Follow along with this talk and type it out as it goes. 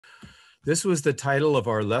This was the title of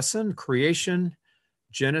our lesson, Creation,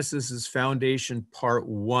 Genesis's Foundation, Part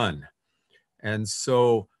 1. And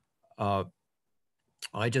so I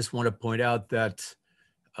just want to point out that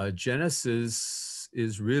Genesis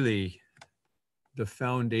is really the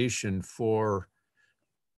foundation for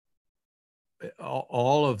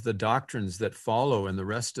all of the doctrines that follow in the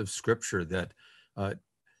rest of Scripture. That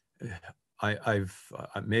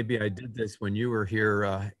maybe I did this when you were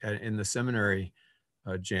here in the seminary,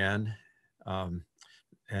 Jan, and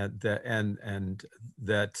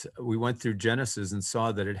that we went through Genesis and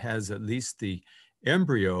saw that it has at least the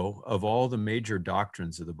embryo of all the major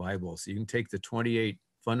doctrines of the Bible. So you can take the 28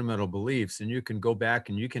 fundamental beliefs and you can go back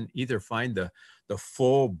and you can either find the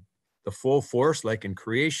full force, like in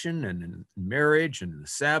creation and in marriage and in the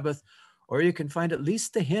Sabbath, or you can find at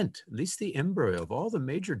least the hint, at least the embryo of all the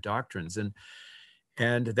major doctrines. And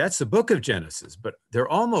that's the book of Genesis, but they're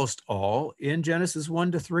almost all in Genesis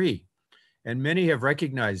 1 to 3. And many have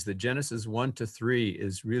recognized that Genesis 1 to 3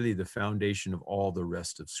 is really the foundation of all the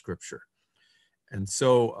rest of Scripture. And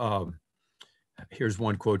so here's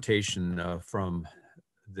one quotation from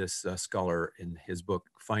this scholar in his book,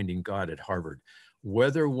 Finding God at Harvard.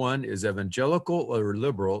 Whether one is evangelical or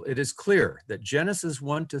liberal, it is clear that Genesis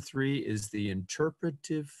 1 to 3 is the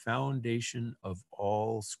interpretive foundation of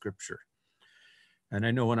all Scripture. And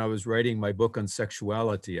I know when I was writing my book on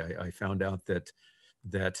sexuality, I found out that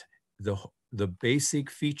the basic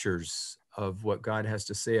features of what God has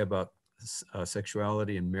to say about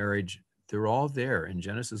sexuality and marriage, they're all there in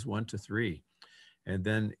Genesis 1 to 3. And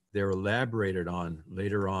then they're elaborated on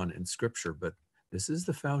later on in Scripture, but this is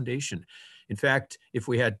the foundation. In fact, if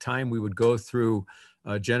we had time, we would go through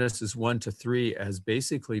Genesis 1 to 3 as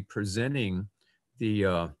basically presenting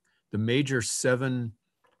the major 7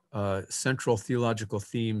 central theological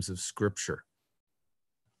themes of Scripture.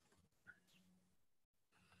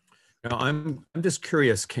 Now, I'm just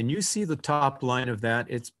curious, can you see the top line of that?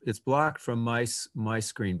 It's blocked from my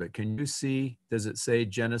screen, but can you see, does it say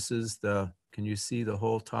Genesis, can you see the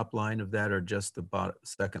whole top line of that or just the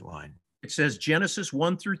second line? It says Genesis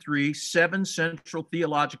 1 through 3, 7 central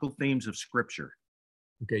theological themes of Scripture.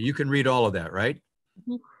 Okay, you can read all of that, right?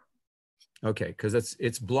 Mm-hmm. Okay, because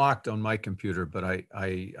it's blocked on my computer, but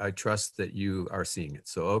I trust that you are seeing it.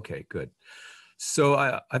 So, okay, good. So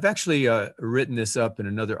I've actually written this up in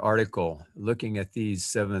another article looking at these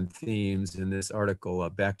 7 themes in this article,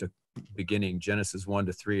 Back to Beginning, Genesis 1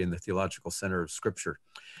 to 3 in the Theological Center of Scripture.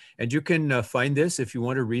 And you can find this if you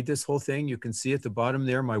want to read this whole thing. You can see at the bottom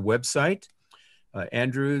there my website,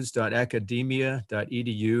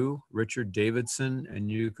 andrews.academia.edu, Richard Davidson, and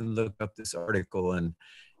you can look up this article and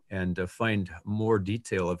find more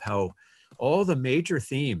detail of how all the major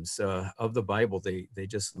themes of the Bible, they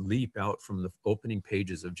just leap out from the opening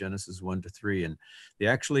pages of Genesis 1 to 3, and they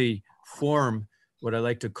actually form what I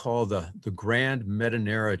like to call the grand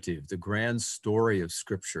meta-narrative, the grand story of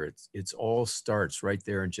Scripture. It's all starts right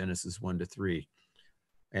there in Genesis 1 to 3.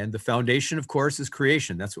 And the foundation, of course, is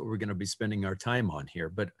creation. That's what we're going to be spending our time on here.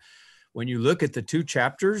 But when you look at the 2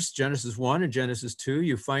 chapters, Genesis 1 and Genesis 2,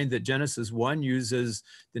 you find that Genesis 1 uses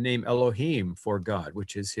the name Elohim for God,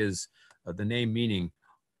 which is the name meaning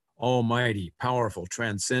almighty, powerful,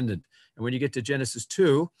 transcendent. And when you get to Genesis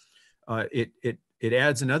 2, it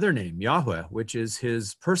adds another name, Yahweh, which is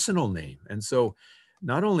his personal name. And so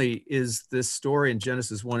not only is this story in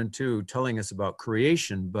Genesis 1 and 2 telling us about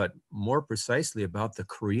creation, but more precisely about the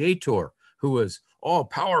Creator, who is all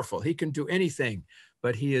powerful. He can do anything,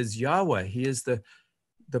 but he is Yahweh. He is the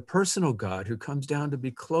personal God who comes down to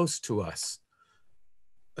be close to us.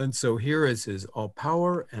 And so here is his all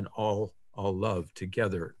power and all love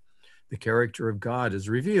together. The character of God is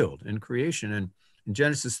revealed in creation. And in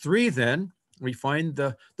Genesis 3, then, we find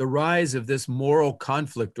the rise of this moral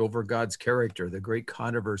conflict over God's character, the great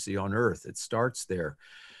controversy on earth. It starts there.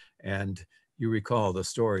 And you recall the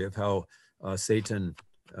story of how Satan,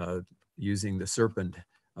 using the serpent,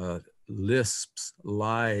 lisps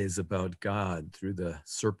lies about God through the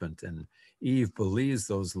serpent. And Eve believes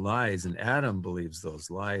those lies, and Adam believes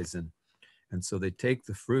those lies. And so they take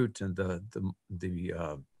the fruit, and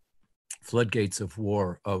the floodgates of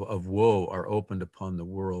woe are opened upon the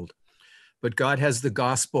world. But God has the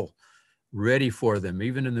gospel ready for them,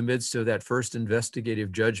 even in the midst of that first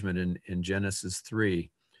investigative judgment in Genesis 3.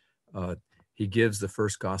 He gives the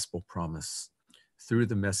first gospel promise through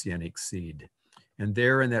the messianic seed. And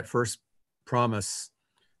there in that first promise,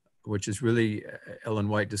 which is really, Ellen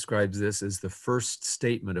White describes this as the first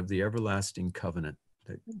statement of the everlasting covenant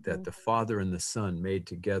that the Father and the Son made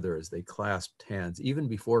together as they clasped hands, even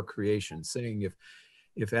before creation, saying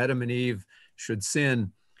if Adam and Eve should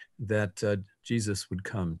sin, that Jesus would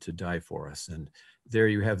come to die for us. And there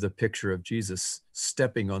you have the picture of Jesus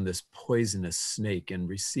stepping on this poisonous snake and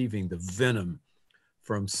receiving the venom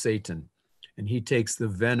from Satan. And he takes the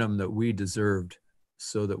venom that we deserved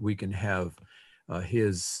so that we can have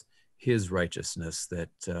his righteousness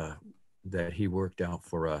that he worked out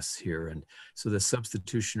for us here. And so the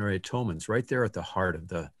substitutionary atonement's right there at the heart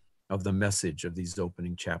of the message of these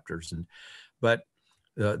opening chapters. But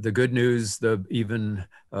the good news, the even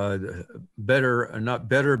better, not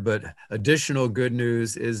better, but additional good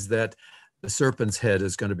news is that the serpent's head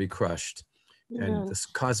is going to be crushed. And this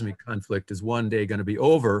cosmic conflict is one day going to be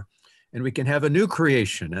over, and we can have a new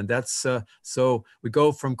creation. And that's, so we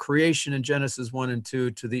go from creation in Genesis 1 and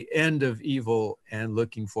 2 to the end of evil and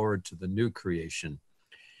looking forward to the new creation.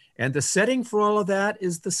 And the setting for all of that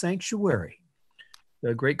is the sanctuary.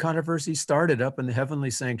 The great controversy started up in the heavenly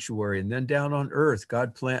sanctuary, and then down on earth,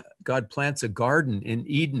 God plants a garden in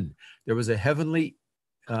Eden. There was a heavenly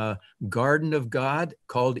garden of God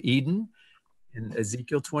called Eden in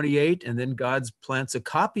Ezekiel 28, and then God plants a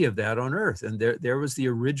copy of that on earth. And there was the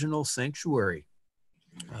original sanctuary.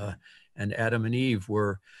 And Adam and Eve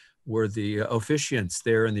were the officiants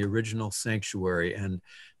there in the original sanctuary. And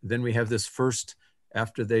then we have this first,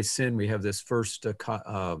 after they sin, we have this first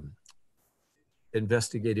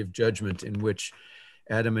investigative judgment in which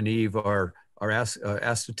Adam and Eve are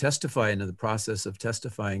asked to testify, and in the process of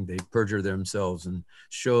testifying, they perjure themselves and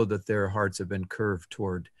show that their hearts have been curved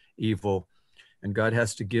toward evil. And God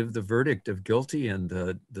has to give the verdict of guilty and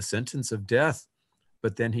the sentence of death.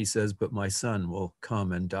 But then he says, but my son will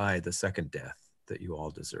come and die the second death that you all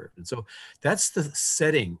deserve. And so that's the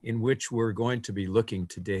setting in which we're going to be looking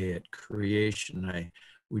today at creation.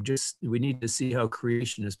 We need to see how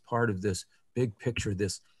creation is part of this big picture,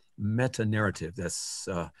 this meta narrative. That's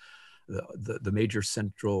the major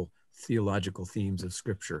central theological themes of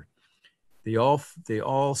Scripture. They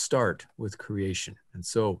all start with creation. And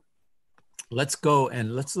so let's go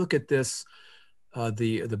and let's look at this,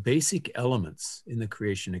 the basic elements in the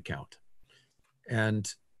creation account.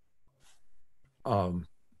 And I'm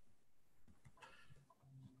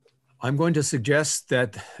going to suggest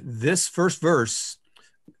that this first verse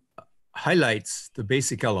highlights the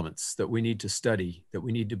basic elements that we need to study, that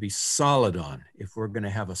we need to be solid on if we're going to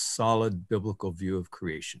have a solid biblical view of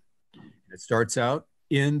creation. It starts out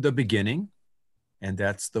in the beginning, and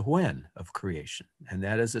that's the when of creation. And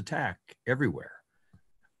that is attacked everywhere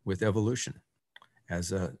with evolution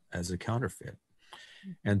as a counterfeit.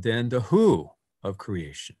 And then the who of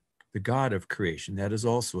creation, the God of creation, that is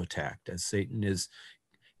also attacked as Satan is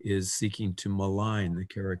seeking to malign the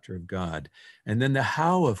character of God. And then the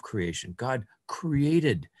how of creation. God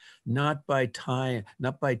created not by time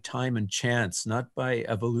and chance, not by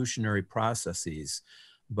evolutionary processes,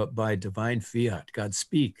 but by divine fiat. God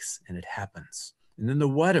speaks and it happens. And then the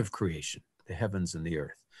what of creation, the heavens and the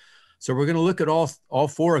earth. So we're going to look at all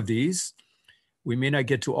four of these. We may not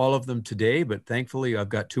get to all of them today, but thankfully I've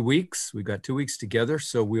got 2 weeks. We've got 2 weeks together.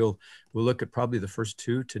 So we'll look at probably the first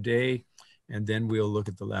two today, and then we'll look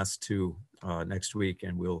at the last two next week,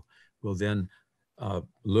 and we'll then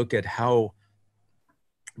look at how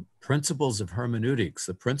principles of hermeneutics,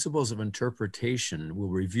 the principles of interpretation, we'll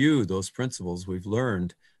review those principles we've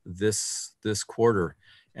learned this quarter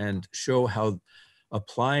and show how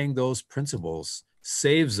applying those principles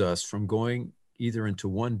saves us from going either into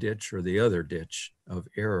one ditch or the other ditch of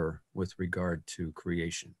error with regard to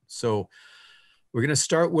creation. So we're going to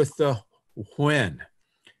start with the when.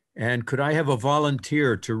 And could I have a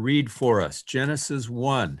volunteer to read for us Genesis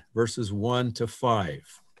 1, verses 1 to 5?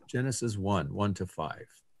 Genesis 1, 1 to 5.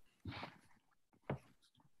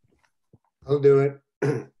 I'll do it.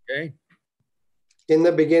 Okay. In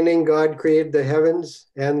the beginning, God created the heavens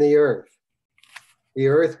and the earth. The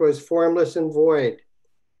earth was formless and void,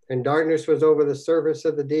 and darkness was over the surface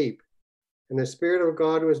of the deep, and the Spirit of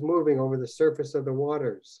God was moving over the surface of the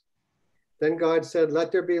waters. Then God said,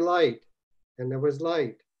 "Let there be light," and there was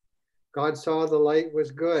light. God saw the light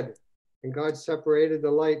was good, and God separated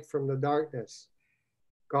the light from the darkness.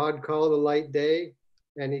 God called the light day,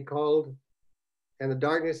 and the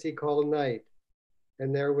darkness he called night.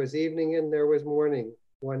 And there was evening and there was morning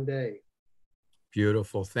one day.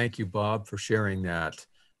 Beautiful. Thank you, Bob, for sharing that.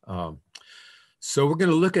 So we're going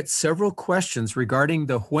to look at several questions regarding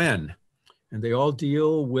the when, and they all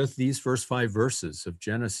deal with these first 5 verses of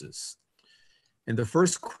Genesis. And the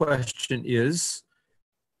first question is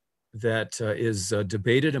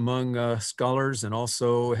debated among scholars, and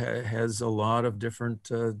also has a lot of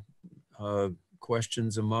different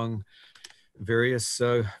questions among various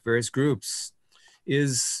groups.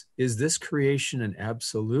 Is this creation an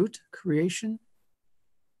absolute creation,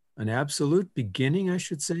 an absolute beginning, I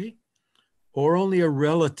should say, or only a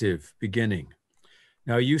relative beginning?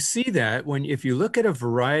 Now you see that if you look at a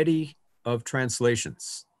variety of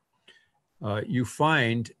translations, you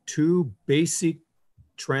find two basic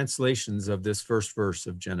translations of this first verse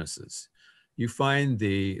of Genesis. You find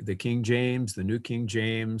the King James, the New King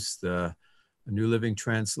James, the New Living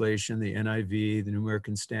Translation, the NIV, the New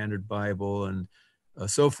American Standard Bible, and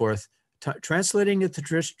so forth, translating it the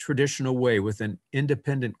traditional way with an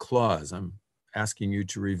independent clause. I'm asking you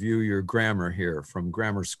to review your grammar here from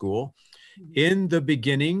grammar school. In the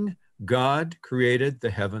beginning, God created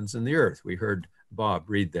the heavens and the earth. We heard Bob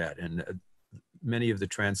read that, and many of the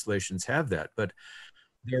translations have that. But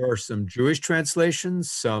there are some Jewish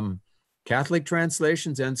translations, some Catholic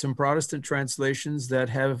translations, and some Protestant translations that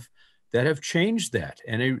have changed that.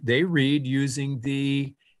 And they read using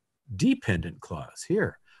the dependent clause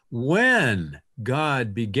here. When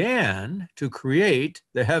God began to create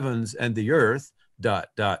the heavens and the earth, ...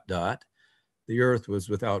 The earth was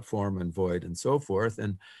without form and void, and so forth.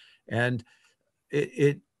 And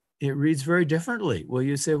it reads very differently. Well,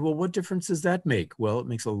 you say, well, what difference does that make? Well, it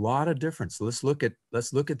makes a lot of difference. Let's look at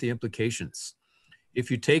the implications.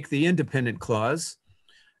 If you take the independent clause,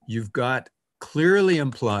 you've got clearly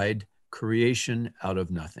implied creation out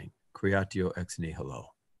of nothing, creatio ex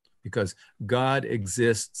nihilo, because God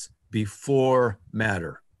exists before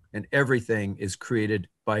matter, and everything is created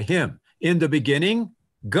by him. In the beginning,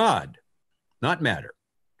 God, not matter.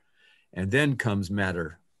 And then comes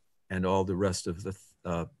matter and all the rest of the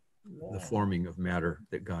forming of matter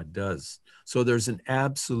that God does. So there's an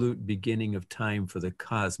absolute beginning of time for the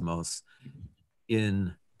cosmos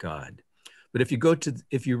in God. But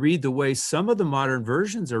if you read the way some of the modern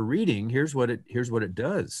versions are reading, here's what it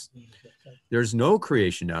does. There's no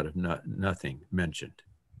creation out of nothing mentioned,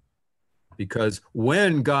 because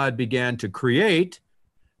when God began to create,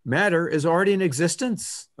 matter is already in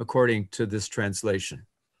existence, according to this translation.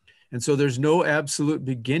 And so there's no absolute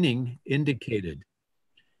beginning indicated.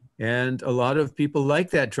 And a lot of people like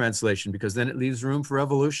that translation, because then it leaves room for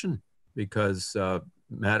evolution, because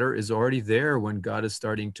matter is already there when God is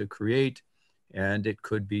starting to create, and it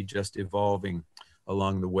could be just evolving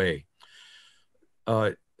along the way.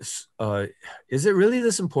 Is it really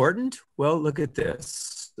this important? Well, look at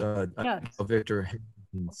this. Yes. Victor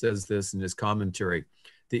says this in his commentary.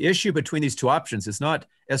 The issue between these two options is not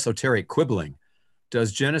esoteric quibbling.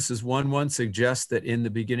 Does Genesis 1:1 suggest that in the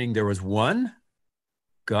beginning there was one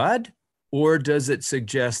God? Or does it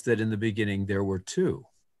suggest that in the beginning there were two,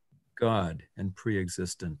 God and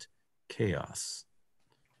pre-existent chaos?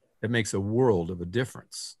 It makes a world of a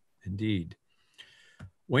difference, indeed.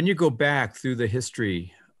 When you go back through the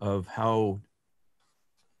history of how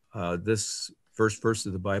this first verse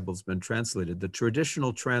of the Bible has been translated, the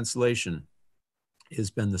traditional translation has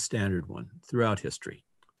been the standard one throughout history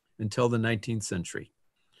until the 19th century.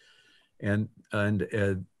 And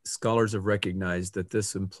scholars have recognized that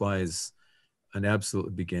this implies an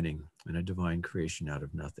absolute beginning and a divine creation out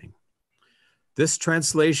of nothing. This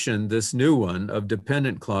translation, this new one of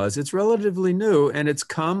dependent clause, it's relatively new, and it's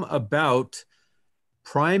come about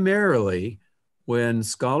primarily when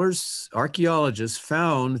scholars, archaeologists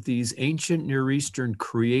found these ancient Near Eastern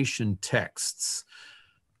creation texts,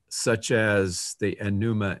 such as the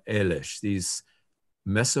Enuma Elish, these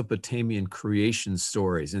Mesopotamian creation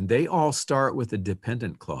stories, and they all start with a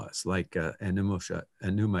dependent clause, like Enuma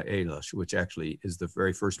Elish, which actually is the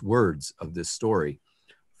very first words of this story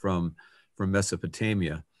from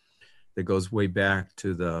Mesopotamia, that goes way back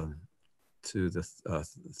to the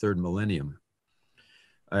third millennium,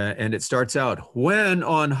 and it starts out, when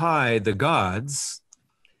on high the gods,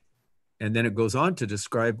 and then it goes on to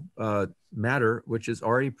describe matter which is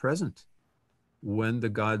already present when the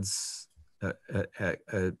gods.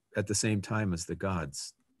 At the same time as the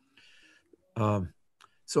gods.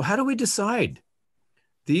 So how do we decide?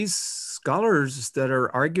 These scholars that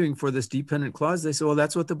are arguing for this dependent clause, they say, well,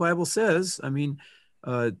 that's what the Bible says. I mean,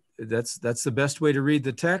 that's the best way to read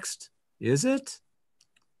the text. Is it?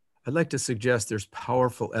 I'd like to suggest there's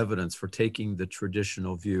powerful evidence for taking the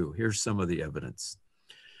traditional view. Here's some of the evidence.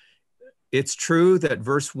 It's true that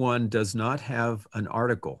verse 1 does not have an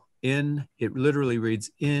article. It literally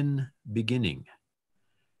reads in beginning.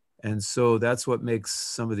 And so that's what makes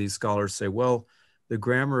some of these scholars say, well, the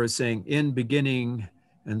grammar is saying in beginning,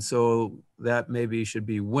 and so that maybe should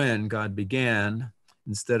be when God began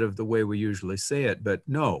instead of the way we usually say it. But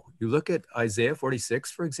no, you look at Isaiah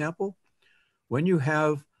 46, for example, when you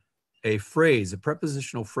have a phrase, a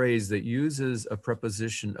prepositional phrase that uses a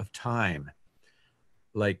preposition of time,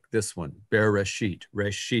 like this one, bereshit,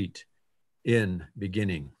 reshit, in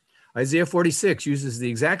beginning. Isaiah 46 uses the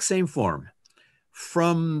exact same form.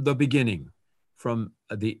 From the beginning,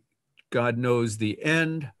 God knows the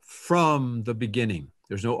end from the beginning.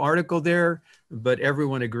 There's no article there, but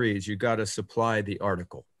everyone agrees you got to supply the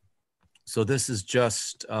article. So this is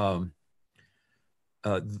just a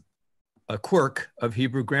quirk of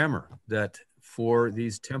Hebrew grammar, that for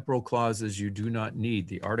these temporal clauses, you do not need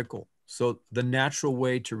the article. So the natural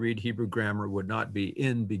way to read Hebrew grammar would not be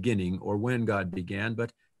in beginning or when God began,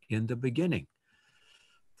 but in the beginning.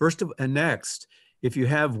 And next, if you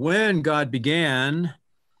have when God began,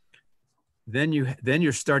 then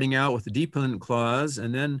you're starting out with the dependent clause,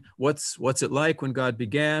 and then what's it like when God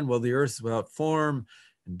began? Well, the earth is without form,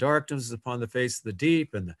 and darkness is upon the face of the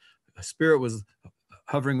deep, and the Spirit was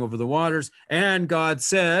hovering over the waters. And God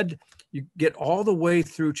said, you get all the way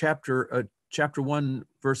through chapter 1,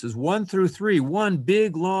 verses 1 through 3, one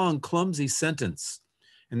big, long, clumsy sentence.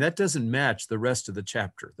 And that doesn't match the rest of the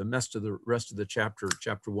chapter. The rest of the chapter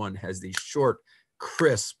 1, has these short,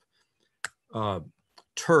 crisp,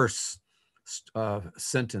 terse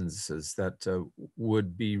sentences that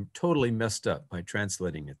would be totally messed up by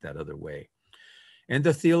translating it that other way. And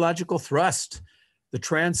the theological thrust, the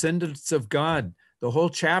transcendence of God, the whole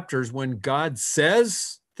chapter is when God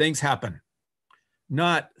says, things happen,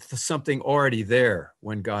 not something already there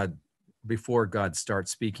before God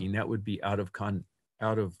starts speaking. That would be out of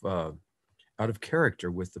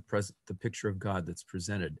character with the picture of God that's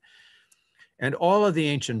presented. And all of the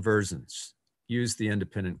ancient versions use the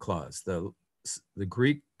independent clause. The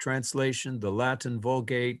Greek translation, the Latin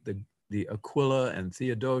Vulgate, the Aquila and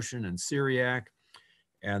Theodotion and Syriac,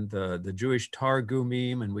 and the Jewish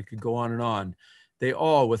Targumim, and we could go on and on. They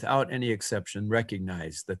all, without any exception,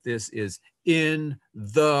 recognize that this is in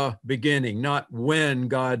the beginning, not when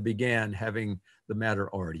God began, having the matter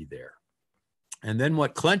already there. And then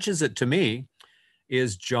what clenches it to me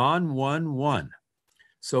is John 1:1.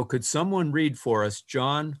 So could someone read for us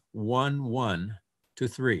John 1:1 to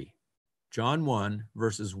 3? John 1,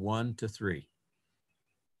 verses 1 to 3.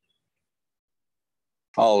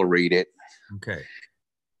 I'll read it. Okay.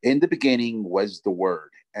 In the beginning was the Word,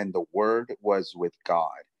 and the Word was with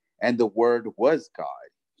God, and the Word was God.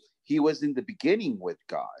 He was in the beginning with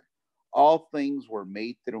God. All things were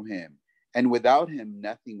made through him, and without him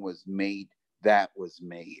nothing was made that was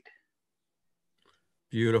made.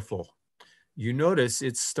 Beautiful. You notice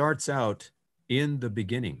it starts out in the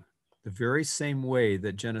beginning, the very same way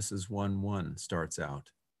that Genesis 1:1 starts out.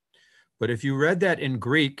 But if you read that in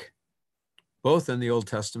Greek, both in the Old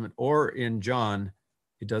Testament or in John,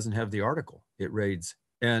 it doesn't have the article. It reads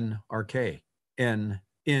en arche,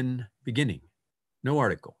 in beginning, no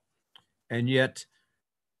article. And yet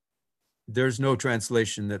there's no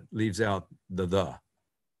translation that leaves out the,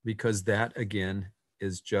 because that again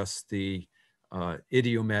is just the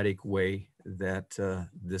idiomatic way that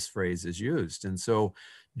this phrase is used. And so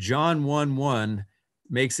John 1:1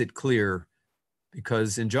 makes it clear,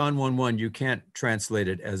 because in John 1:1, you can't translate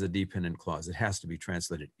it as a dependent clause. It has to be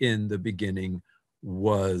translated, in the beginning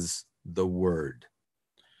was the Word.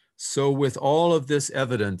 So with all of this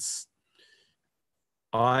evidence,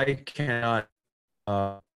 I cannot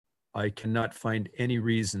find any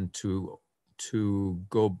reason to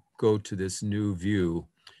go to this new view.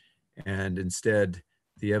 And instead,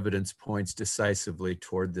 the evidence points decisively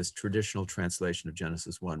toward this traditional translation of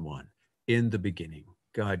Genesis 1:1. In the beginning,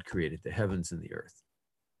 God created the heavens and the earth.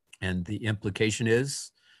 And the implication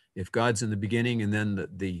is, if God's in the beginning and then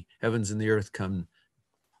the heavens and the earth come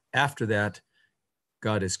after that,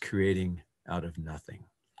 God is creating out of nothing.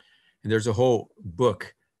 And there's a whole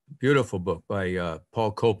book, beautiful book by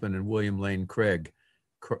Paul Copeland and William Lane Craig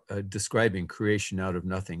describing creation out of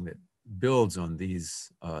nothing that builds on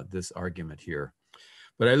this argument here.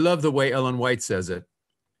 But I love the way Ellen White says it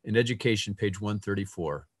in Education, page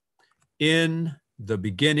 134. In the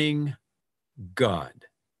beginning, God.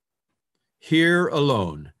 Here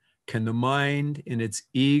alone can the mind in its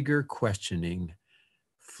eager questioning,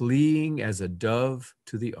 fleeing as a dove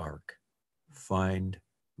to the ark, find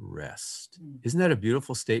rest. Isn't that a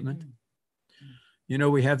beautiful statement? You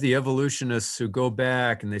know, we have the evolutionists who go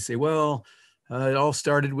back and they say, well, it all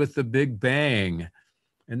started with the Big Bang.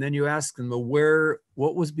 And then you ask them, well,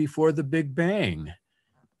 what was before the Big Bang?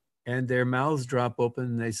 And their mouths drop open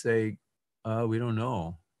and they say, we don't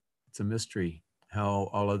know. It's a mystery how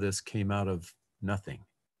all of this came out of nothing.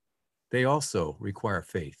 They also require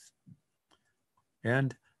faith.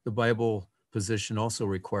 And the Bible position also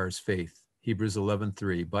requires faith. Hebrews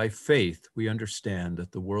 11:3, by faith we understand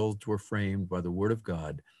that the worlds were framed by the word of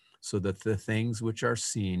God, so that the things which are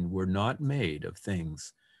seen were not made of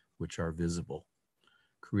things which are visible.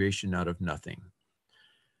 Creation out of nothing.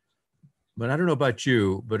 But I don't know about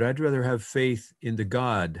you, but I'd rather have faith in the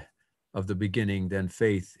God of the beginning than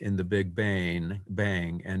faith in the Big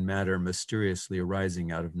Bang and matter mysteriously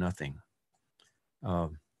arising out of nothing.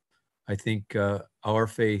 I think our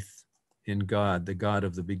faith in God, the God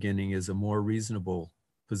of the beginning, is a more reasonable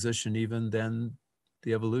position even than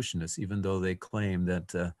the evolutionists, even though they claim that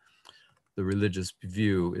the religious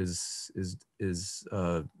view is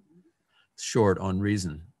short on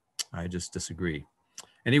reason. I just disagree.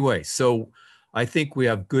 Anyway, so I think we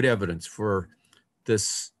have good evidence for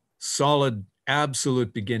this solid,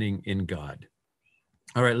 absolute beginning in God.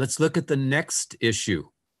 All right, let's look at the next issue.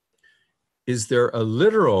 Is there a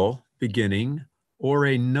literal beginning or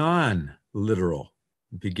a non-literal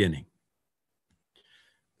beginning?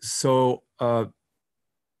 So,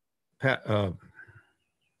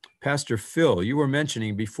 Pastor Phil, you were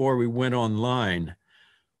mentioning before we went online,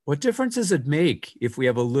 what difference does it make if we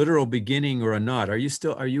have a literal beginning or a not? Are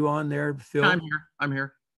you on there, Phil? I'm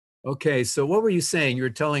here. Okay, so what were you saying? You were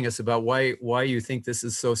telling us about why you think this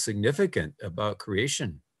is so significant about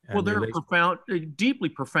creation. Well, there are deeply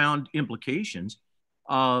profound implications,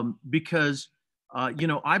 because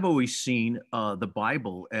I've always seen the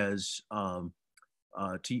Bible as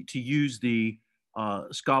to use the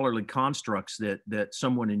scholarly constructs that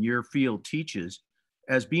someone in your field teaches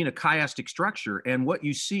as being a chiastic structure. And what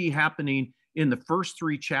you see happening in the first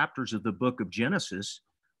 3 chapters of the book of Genesis,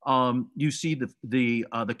 you see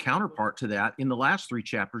the counterpart to that in the last 3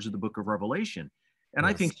 chapters of the book of Revelation. And yes.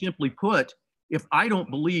 I think, simply put, if I don't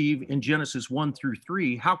believe in Genesis 1 through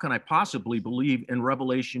 3, how can I possibly believe in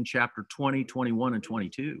Revelation chapter 20, 21, and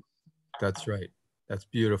 22? That's right. That's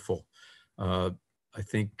beautiful. I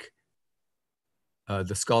think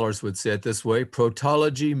the scholars would say it this way: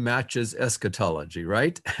 protology matches eschatology,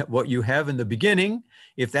 right? What you have in the beginning,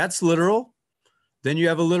 if that's literal, then you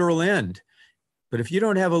have a literal end. But if you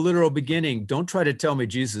don't have a literal beginning, don't try to tell me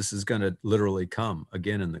Jesus is going to literally come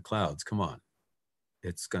again in the clouds. Come on.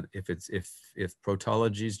 It's going to, if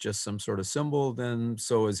protology is just some sort of symbol, then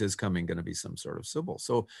so is his coming going to be some sort of symbol.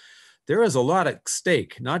 So there is a lot at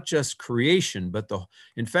stake, not just creation, but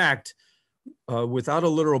in fact, without a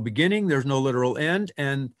literal beginning, there's no literal end.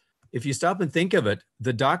 And if you stop and think of it,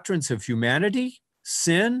 the doctrines of humanity,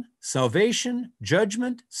 sin, salvation,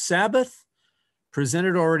 judgment, Sabbath,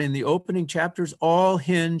 presented already in the opening chapters, all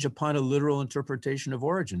hinge upon a literal interpretation of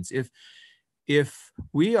origins. If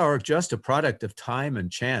we are just a product of time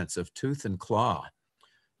and chance, of tooth and claw,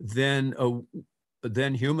 then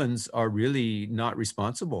humans are really not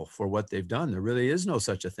responsible for what they've done. There really is no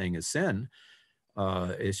such a thing as sin.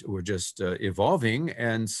 We're just evolving.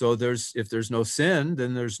 And so if there's no sin,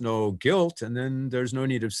 then there's no guilt, and then there's no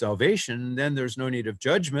need of salvation, then there's no need of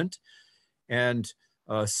judgment. And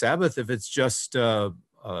Sabbath, if it's just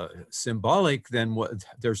symbolic, then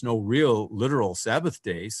there's no real literal Sabbath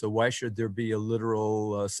day. So why should there be a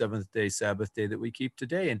literal seventh-day Sabbath day that we keep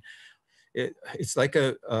today? And it's like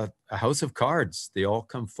a house of cards. They all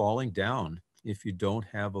come falling down if you don't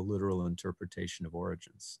have a literal interpretation of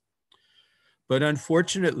origins. But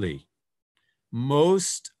unfortunately,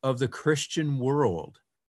 most of the Christian world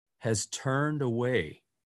has turned away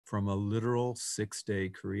from a literal 6-day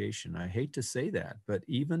creation. I hate to say that, but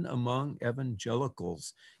even among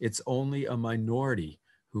evangelicals, it's only a minority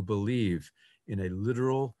who believe in a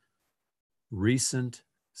literal, recent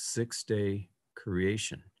 6-day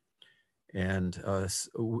creation. And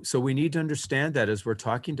so we need to understand that as we're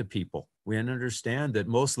talking to people. We understand that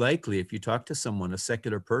most likely, if you talk to someone, a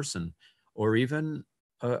secular person, or even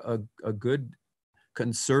a good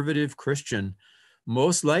conservative Christian,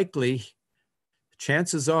 most likely,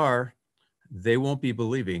 chances are they won't be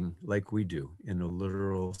believing like we do in a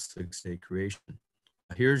literal 6-day creation.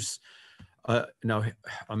 Now,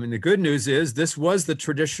 I mean, the good news is this was the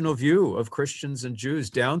traditional view of Christians and Jews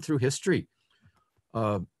down through history,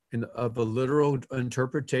 of a literal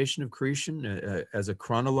interpretation of creation as a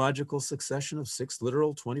chronological succession of 6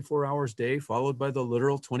 literal 24 hours day, followed by the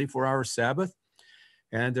literal 24-hour Sabbath.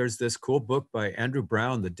 And there's this cool book by Andrew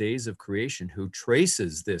Brown, The Days of Creation, who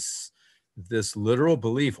traces this literal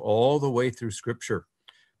belief all the way through Scripture.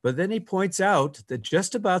 But then he points out that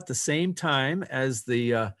just about the same time as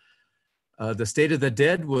the state of the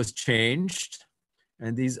dead was changed,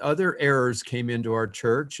 and these other errors came into our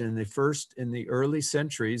church in the early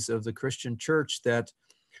centuries of the Christian church, that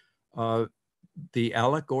the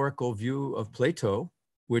allegorical view of Plato,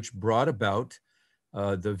 which brought about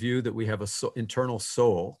the view that we have an internal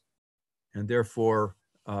soul, and therefore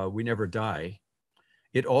we never die.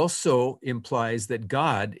 It also implies that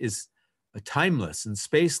God is timeless and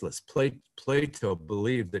spaceless. Plato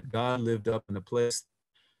believed that God lived up in a place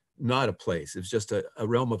not a place. It's just a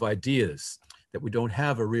realm of ideas, that we don't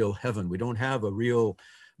have a real heaven. We don't have a real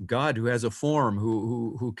God who has a form,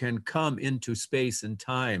 who can come into space and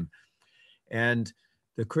time. And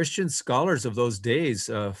the Christian scholars of those days,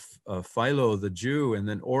 Philo the Jew, and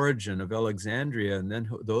then Origen of Alexandria, and then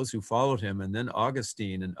those who followed him, and then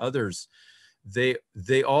Augustine and others,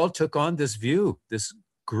 they all took on this view, this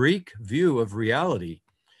Greek view of reality.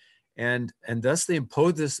 And thus they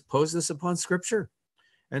imposed this upon Scripture.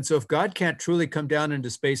 And so if God can't truly come down into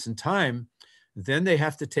space and time, then they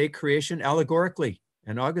have to take creation allegorically.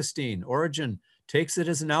 And Augustine, Origen, takes it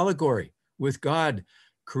as an allegory, with God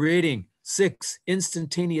creating 6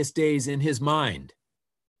 instantaneous days in his mind.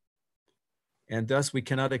 And thus we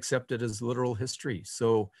cannot accept it as literal history.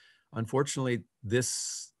 So unfortunately,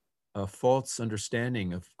 this false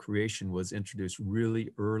understanding of creation was introduced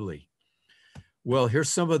really early. Well, here's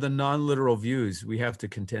some of the non-literal views we have to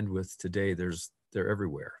contend with today. They're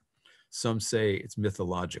everywhere. Some say it's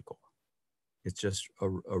mythological. It's just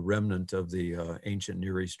a remnant of the ancient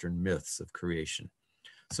Near Eastern myths of creation.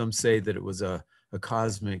 Some say that it was a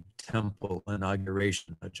cosmic temple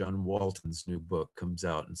inauguration. John Walton's new book comes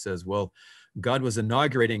out and says, well, God was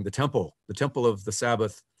inaugurating the temple of the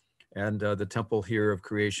Sabbath, and the temple here of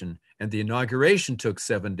creation. And the inauguration took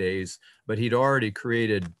 7 days, but he'd already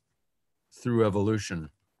created through evolution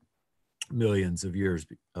millions of years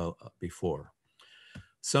before.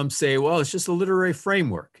 Some say, well, it's just a literary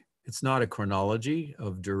framework. It's not a chronology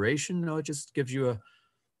of duration. No, it just gives you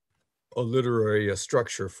a literary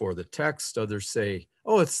structure for the text. Others say,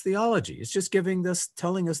 oh, it's theology. It's just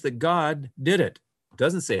telling us that God did it. It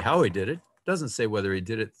doesn't say how he did it. It doesn't say whether he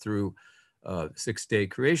did it through 6-day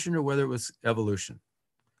creation or whether it was evolution.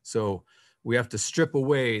 So we have to strip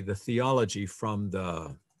away the theology from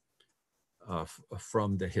the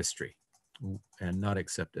history and not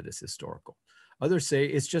accept it as historical. Others say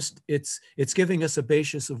it's giving us a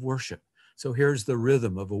basis of worship. So here's the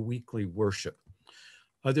rhythm of a weekly worship.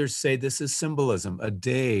 Others say this is symbolism. A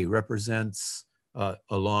day represents a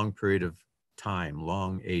long period of time,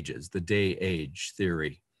 long ages, the day age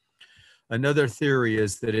theory. Another theory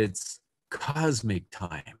is that it's cosmic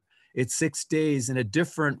time. It's 6 days in a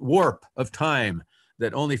different warp of time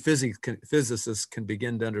that only physicists can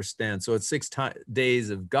begin to understand. So it's 6 days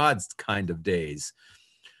of God's kind of days,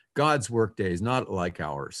 God's work days, not like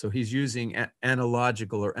ours. So he's using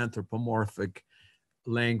analogical or anthropomorphic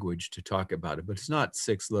language to talk about it, but it's not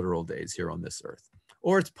 6 literal days here on this earth.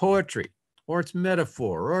 Or it's poetry, or it's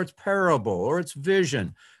metaphor, or it's parable, or it's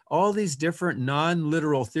vision. All these different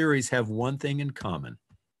non-literal theories have one thing in common.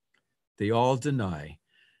 They all deny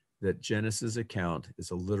that Genesis' account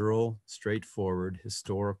is a literal, straightforward,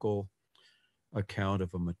 historical account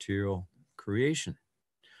of a material creation.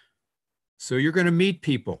 So you're going to meet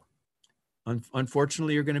people.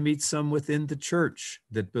 Unfortunately, you're going to meet some within the church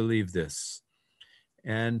that believe this.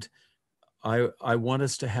 And I want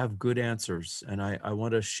us to have good answers. And I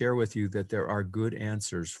want to share with you that there are good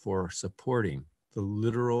answers for supporting the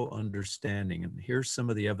literal understanding. And here's some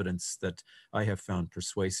of the evidence that I have found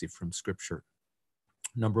persuasive from Scripture.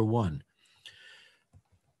 Number 1,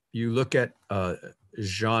 you look at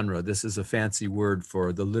genre. This is a fancy word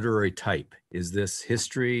for the literary type. Is this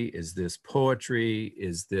history? Is this poetry?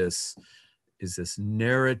 Is this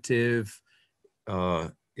narrative?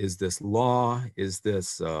 Is this law? Is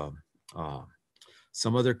this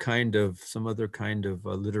some other kind of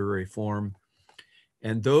literary form?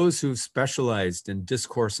 And those who've specialized in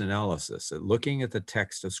discourse analysis, at looking at the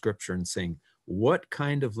text of Scripture and saying, what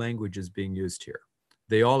kind of language is being used here?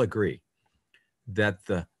 They all agree that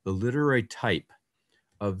the literary type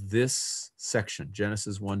of this section,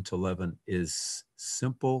 Genesis 1 to 11, is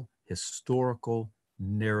simple, historical,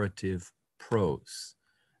 narrative prose,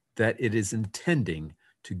 that it is intending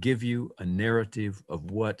to give you a narrative of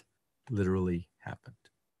what literally happened.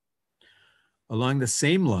 Along the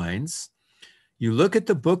same lines, you look at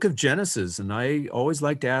the book of Genesis, and I always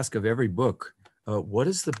like to ask of every book, what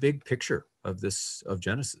is the big picture of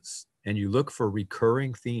Genesis? And you look for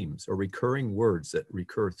recurring themes or recurring words that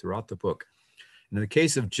recur throughout the book. And in the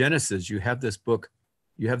case of Genesis, you have this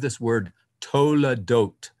word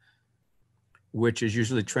toledot, which is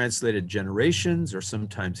usually translated generations or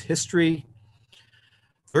sometimes history.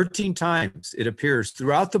 13 times it appears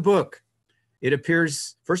throughout the book. It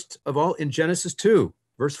appears, first of all, in Genesis 2,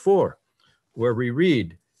 verse 4, where we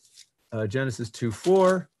read Genesis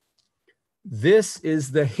 2:4, this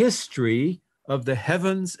is the history of the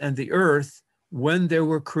heavens and the earth when they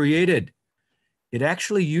were created. It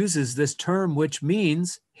actually uses this term, which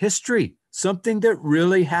means history, something that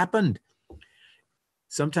really happened.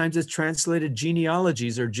 Sometimes it's translated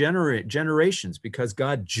genealogies or generations, because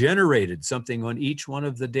God generated something on each one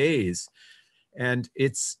of the days. And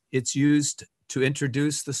it's used to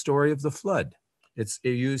introduce the story of the flood. It's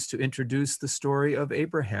used to introduce the story of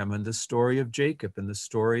Abraham and the story of Jacob and the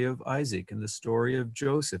story of Isaac and the story of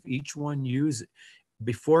Joseph. Each one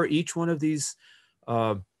before each one of these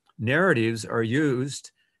narratives are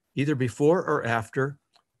used, either before or after,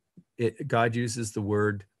 God uses the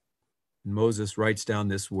word. Moses writes down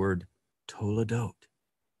this word, Toledot.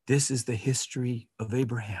 This is the history of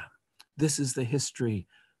Abraham. This is the history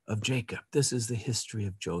of Jacob. This is the history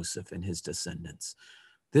of Joseph and his descendants.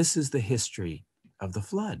 This is the history of the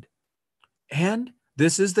flood. And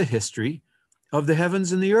this is the history of the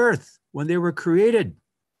heavens and the earth when they were created.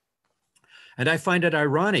 And I find it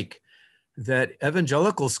ironic that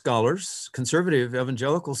evangelical scholars, conservative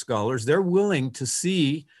evangelical scholars, they're willing to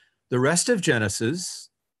see the rest of Genesis,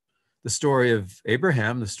 the story of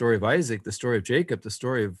Abraham, the story of Isaac, the story of Jacob, the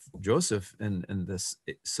story of Joseph and the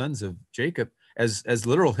sons of Jacob as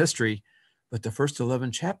literal history. But the first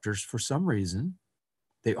 11 chapters, for some reason,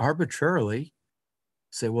 they arbitrarily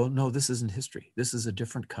say, well, no, this isn't history. This is a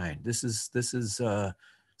different kind. This is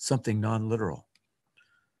something non-literal.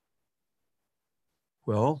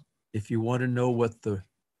 Well, if you want to know what the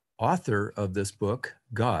author of this book,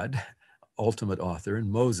 God, ultimate author, and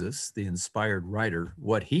Moses, the inspired writer,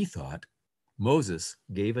 what he thought, Moses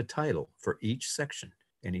gave a title for each section.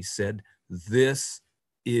 And he said, this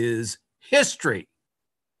is history.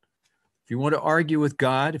 If you want to argue with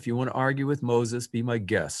God, if you want to argue with Moses, be my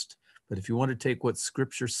guest. But if you want to take what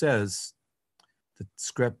Scripture says,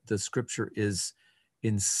 the Scripture is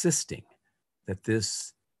insisting that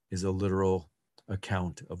this is a literal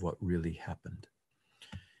account of what really happened.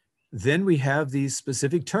 Then we have these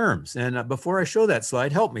specific terms. And before I show that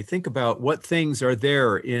slide, help me think about what things are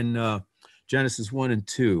there in Genesis 1 and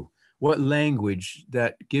 2. What language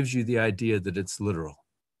that gives you the idea that it's literal?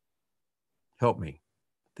 Help me.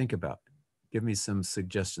 Think about it. Give me some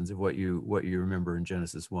suggestions of what you remember in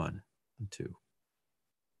Genesis 1 and 2. Do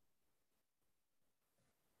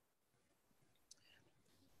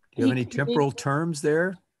you have any temporal terms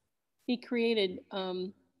there? He created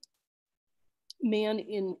man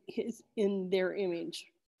in their image,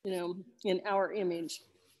 in our image.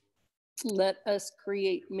 Let us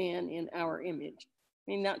create man in our image.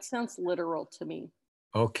 I mean, that sounds literal to me.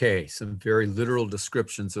 Okay, some very literal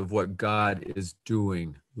descriptions of what God is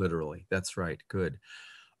doing literally. That's right, good.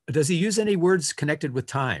 Does he use any words connected with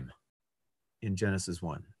time in Genesis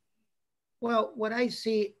 1? Well, what I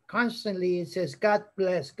see constantly, it says, God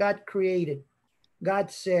blessed, God created,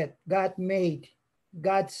 God said, God made,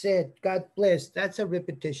 God said, God blessed. That's a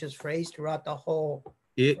repetitious phrase throughout the whole.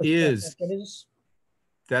 It is.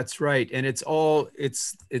 That's right. And it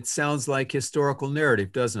sounds like historical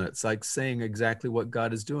narrative, doesn't it? It's like saying exactly what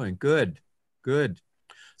God is doing. Good, good.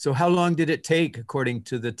 So how long did it take according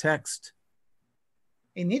to the text?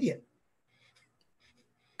 Immediate.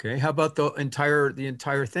 Okay, how about the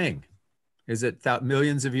entire thing? Is it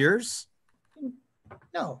millions of years?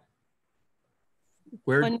 No.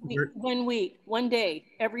 One week, one day,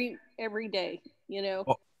 every day,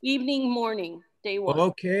 Oh. Evening, morning, day one.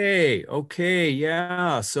 Okay,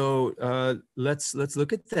 yeah. So let's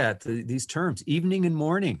look at that. These terms, evening and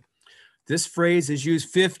morning. This phrase is used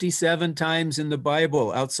 57 times in the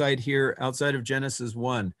Bible outside of Genesis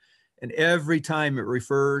 1. And every time it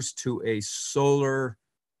refers to a solar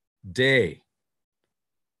day.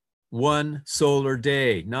 One solar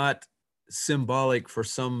day, not symbolic for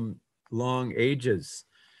some long ages.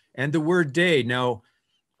 And the word day, now,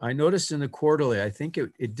 I noticed in the quarterly, I think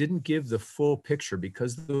it didn't give the full picture,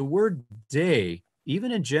 because the word day,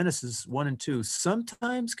 even in Genesis 1 and 2,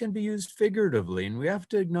 sometimes can be used figuratively, and we have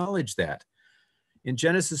to acknowledge that. In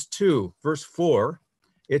Genesis 2, verse 4,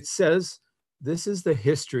 it says, this is the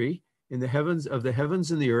history of the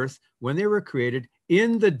heavens and the earth when they were created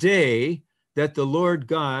in the day that the Lord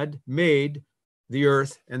God made the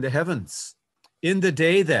earth and the heavens. In the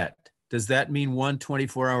day that. Does that mean one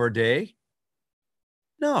 24-hour day?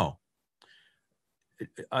 No.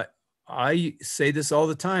 I say this all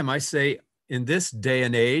the time. I say, in this day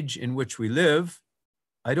and age in which we live,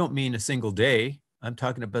 I don't mean a single day. I'm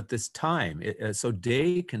talking about this time. So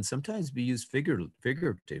day can sometimes be used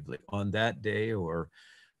figuratively, on that day or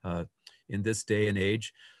in this day and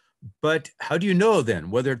age. But how do you know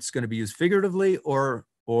then whether it's going to be used figuratively or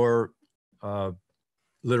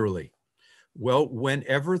literally? Well,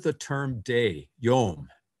 whenever the term day, yom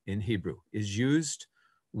in Hebrew, is used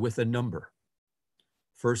with a number,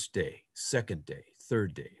 first day, second day,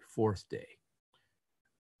 third day, fourth day,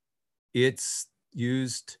 it's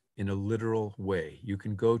used in a literal way. You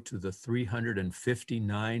can go to the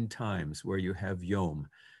 359 times where you have yom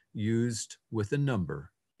used with a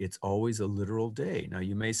number. It's always a literal day. Now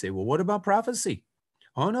you may say, well, what about prophecy?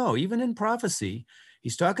 Oh no, even in prophecy,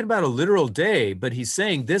 he's talking about a literal day, but he's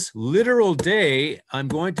saying this literal day, I'm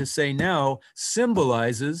going to say now,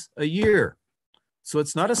 symbolizes a year. So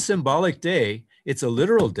it's not a symbolic day, it's a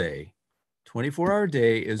literal day. 24-hour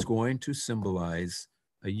day is going to symbolize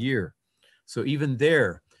a year. So even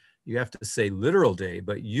there, you have to say literal day,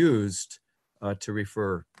 but used to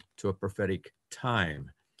refer to a prophetic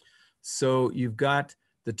time. So you've got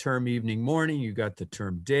the term evening, morning, you got the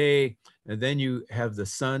term day, and then you have the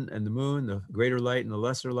sun and the moon, the greater light and the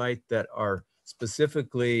lesser light, that are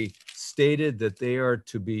specifically stated that they are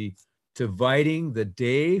to be dividing the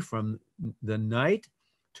day from the night,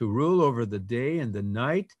 to rule over the day and the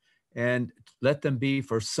night, and let them be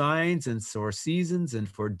for signs and for seasons and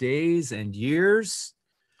for days and years.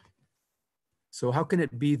 So how can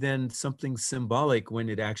it be then something symbolic when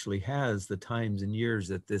it actually has the times and years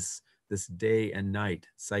that this day and night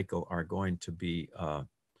cycle are going to be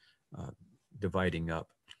dividing up?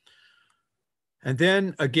 And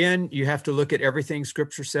then again, you have to look at everything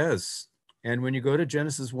Scripture says. And when you go to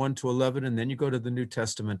Genesis 1 to 11, and then you go to the New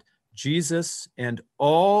Testament, Jesus and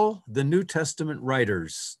all the New Testament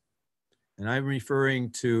writers, and I'm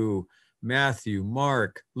referring to Matthew,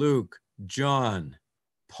 Mark, Luke, John,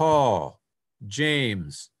 Paul,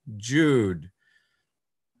 James, Jude,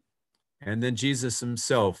 and then Jesus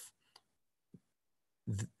himself,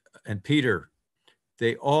 and Peter,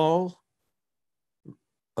 they all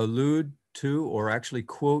allude to or actually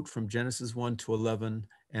quote from Genesis 1 to 11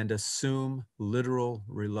 and assume literal,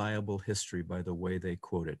 reliable history by the way they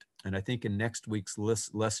quote it. And I think in next week's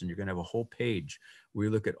lesson, you're going to have a whole page where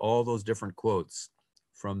you look at all those different quotes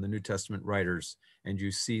from the New Testament writers, and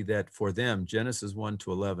you see that for them, Genesis 1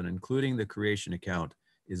 to 11, including the creation account,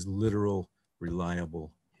 is literal,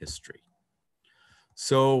 reliable history.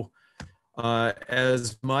 So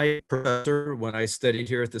as my professor, when I studied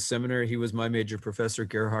here at the seminary, he was my major professor,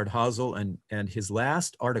 Gerhard Hasel, and his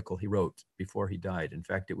last article he wrote before he died, in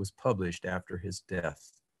fact, it was published after his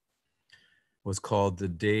death, was called The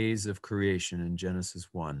Days of Creation in Genesis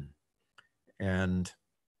 1. And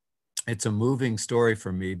it's a moving story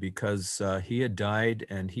for me because he had died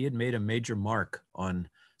and he had made a major mark on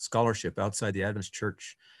scholarship outside the Adventist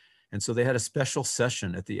church. And so they had a special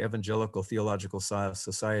session at the Evangelical Theological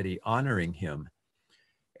Society honoring him.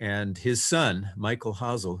 And his son, Michael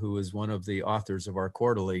Hasel, who is one of the authors of our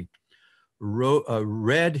quarterly,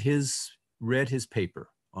 read his paper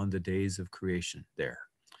on the days of creation there.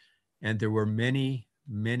 And there were many,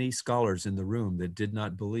 many scholars in the room that did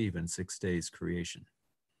not believe in 6 days creation.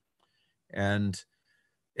 And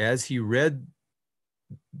as he read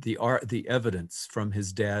the evidence from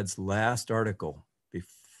his dad's last article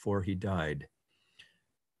before he died,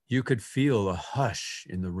 you could feel a hush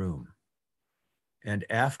in the room. And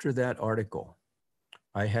after that article,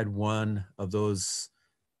 I had one of those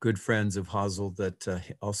good friends of Hasel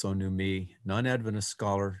that also knew me, non-Adventist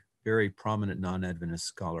scholar, very prominent non-Adventist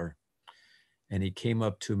scholar. And he came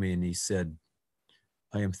up to me and he said,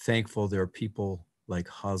 I am thankful there are people like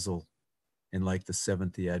Hasel and like the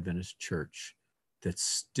Seventh-day Adventist Church that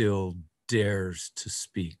still dares to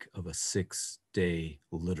speak of a 6-day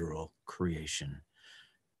literal creation.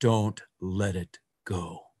 Don't let it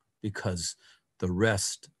go, because the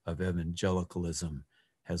rest of evangelicalism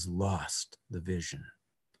has lost the vision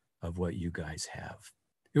of what you guys have.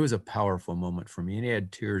 It was a powerful moment for me, and he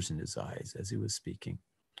had tears in his eyes as he was speaking.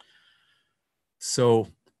 So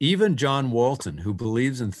even John Walton, who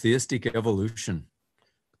believes in theistic evolution,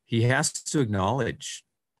 he has to acknowledge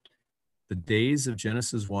the days of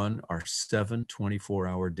Genesis 1 are 7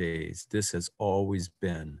 24-hour days. This has always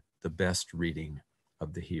been the best reading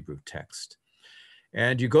of the Hebrew text.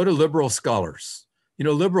 And you go to liberal scholars. You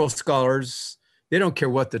know, liberal scholars, they don't care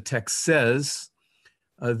what the text says.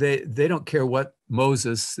 They don't care what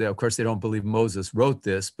Moses, of course, they don't believe Moses wrote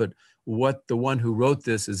this, but what the one who wrote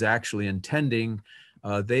this is actually intending.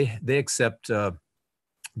 They accept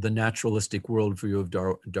the naturalistic worldview of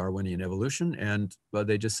Darwinian evolution, and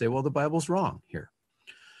they just say, well, the Bible's wrong here.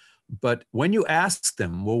 But when you ask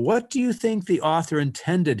them, well, what do you think the author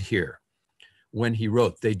intended here when he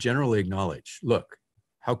wrote? They generally acknowledge, look,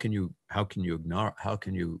 how can you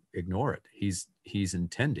ignore it? He's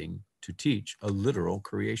intending to teach a literal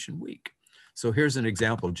creation week. So here's an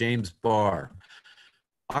example. James Barr,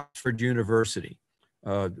 Oxford University,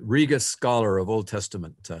 Riga scholar of Old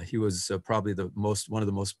Testament. He was probably one of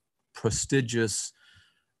the most prestigious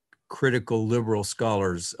critical liberal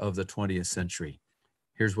scholars of the 20th century.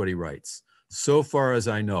 Here's what he writes. So far as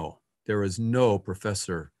I know, there is no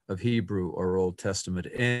professor of Hebrew or Old Testament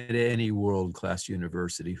at any world-class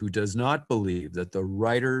university who does not believe that the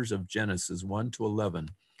writers of Genesis 1 to 11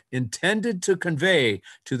 intended to convey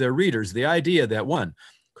to their readers the idea that, one,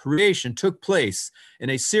 creation took place in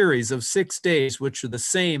a series of 6 days, which are the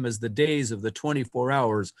same as the days of the 24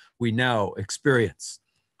 hours we now experience.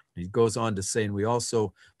 He goes on to say, and we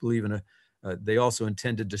also believe in they also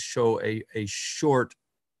intended to show a short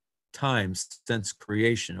time since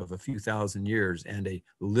creation of a few thousand years and a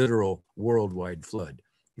literal worldwide flood.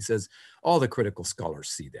 He says all the critical scholars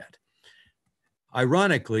see that.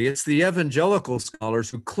 Ironically, it's the evangelical scholars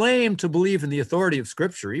who claim to believe in the authority of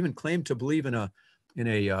Scripture, even claim to believe in an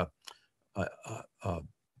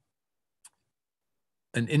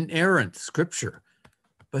inerrant Scripture,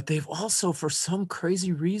 but they've also, for some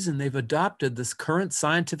crazy reason, they've adopted this current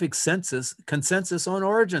scientific consensus on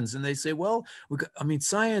origins, and they say, well,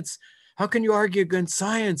 science. How can you argue against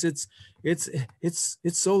science? It's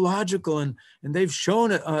so logical, and they've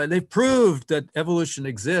shown it. They've proved that evolution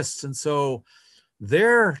exists, and so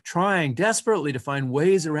they're trying desperately to find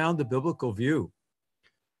ways around the biblical view.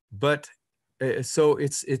 But so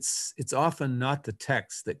it's often not the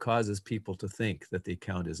text that causes people to think that the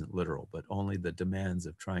account isn't literal, but only the demands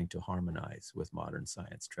of trying to harmonize with modern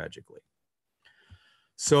science, tragically.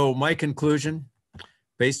 So my conclusion,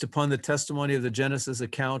 based upon the testimony of the Genesis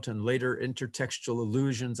account and later intertextual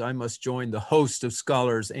allusions, I must join the host of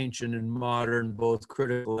scholars, ancient and modern, both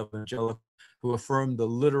critical and evangelical, who affirm the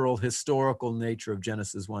literal historical nature of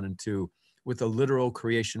Genesis 1 and 2, with a literal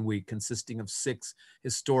creation week consisting of 6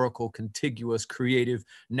 historical, contiguous, creative,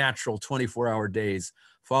 natural 24-hour days,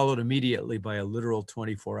 followed immediately by a literal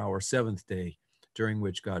 24-hour 7th day, during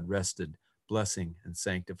which God rested, blessing and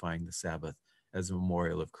sanctifying the Sabbath as a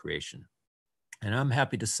memorial of creation. And I'm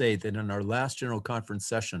happy to say that in our last General Conference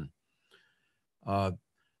session,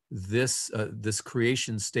 this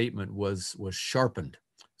creation statement was sharpened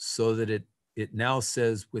so that it now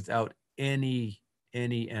says, without any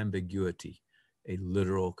ambiguity, a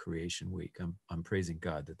literal creation week. I'm praising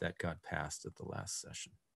God that got passed at the last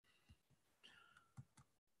session.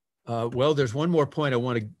 Well, there's one more point I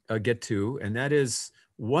want to get to, and that is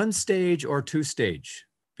 1-stage or 2-stage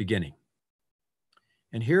beginning.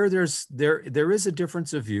 And here there is a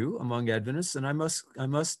difference of view among Adventists, and I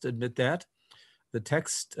must admit that. The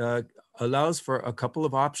text allows for a couple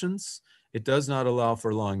of options. It does not allow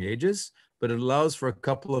for long ages, but it allows for a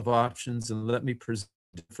couple of options, and let me present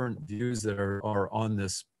different views that are on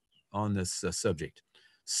this subject.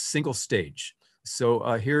 Single stage. So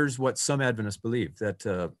here's what some Adventists believe,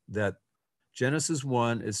 that Genesis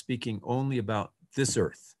 1 is speaking only about this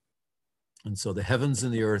earth. And so the heavens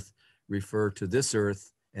and the earth refer to this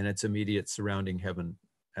earth and its immediate surrounding heaven,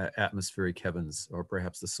 atmospheric heavens, or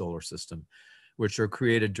perhaps the solar system, which are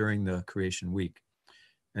created during the creation week.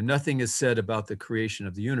 And nothing is said about the creation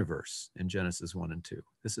of the universe in Genesis 1 and 2.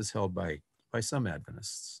 This is held by some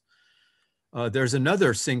Adventists. There's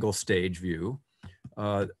another single stage view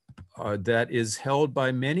that is held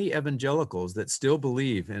by many evangelicals that still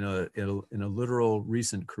believe in a literal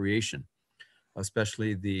recent creation,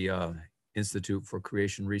 especially the Institute for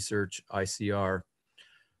Creation Research, ICR.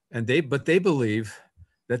 But they believe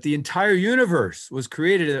that the entire universe was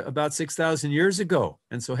created about 6,000 years ago.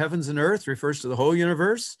 And so heavens and earth refers to the whole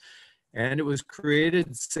universe, and it was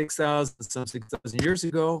created 6,000 years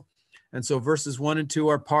ago. And so verses 1 and 2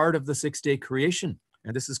 are part of the 6-day creation.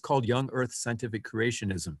 And this is called young earth scientific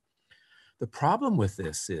creationism. The problem with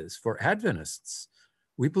this is, for Adventists,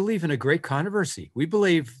 we believe in a great controversy. We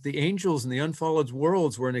believe the angels and the unfollowed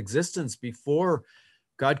worlds were in existence before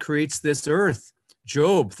God creates this earth.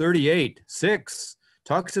 Job 38:6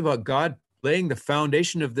 talks about God laying the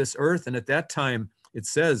foundation of this earth. And at that time, it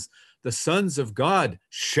says, the sons of God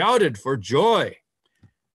shouted for joy.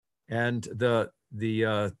 And how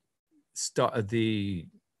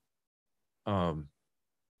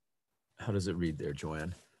does it read there,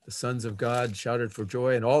 Joanne? The sons of God shouted for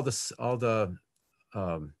joy, and let's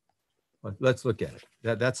look at it.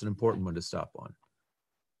 That's an important one to stop on.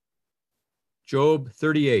 Job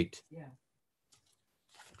 38. Yeah.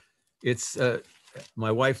 It's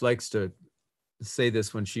my wife likes to say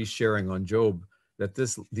this when she's sharing on Job, that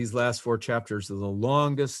these last 4 chapters are the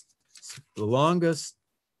longest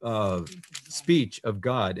speech of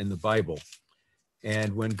God in the Bible.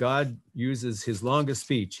 And when God uses his longest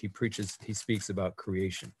speech, he speaks about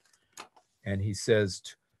creation. And he says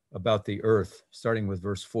about the earth, starting with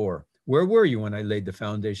verse 4, where were you when I laid the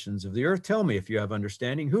foundations of the earth? Tell me if you have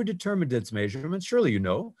understanding. Who determined its measurements? Surely you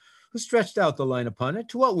know. Who stretched out the line upon it?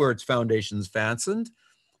 To what were its foundations fastened?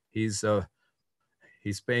 He's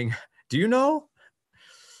paying Do you know?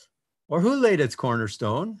 Or who laid its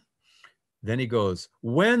cornerstone? Then he goes,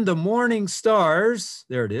 when the morning stars,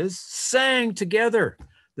 there it is, sang together.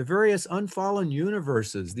 The various unfallen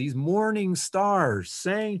universes, these morning stars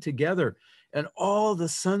sang together, and all the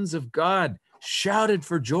sons of God shouted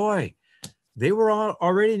for joy. They were all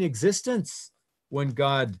already in existence when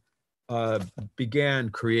God began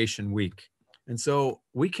creation week. And so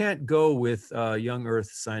we can't go with young earth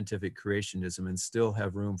scientific creationism and still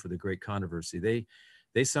have room for the great controversy.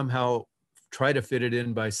 They somehow try to fit it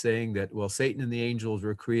in by saying that, well, Satan and the angels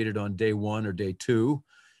were created on day 1 or day 2,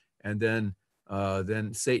 and then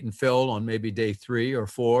Satan fell on maybe day 3 or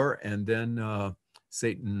 4, and then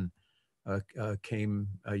Satan came.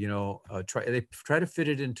 They try to fit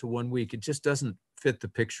it into 1 week. It just doesn't fit the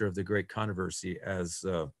picture of the great controversy as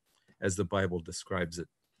the Bible describes it.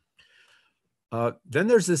 Then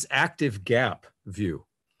there's this active gap view,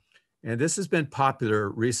 and this has been popular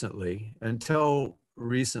recently until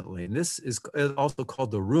recently, and this is also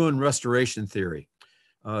called the ruin restoration theory.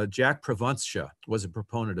 Jack Provenza was a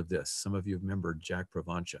proponent of this. Some of you remember Jack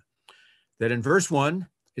Provenza. That in verse 1,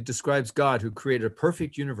 it describes God who created a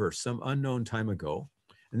perfect universe some unknown time ago.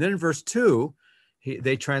 And then in verse 2,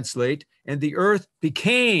 they translate, and the earth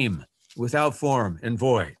became without form and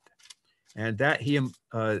void. And that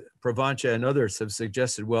Provenza and others have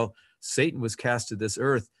suggested, well, Satan was cast to this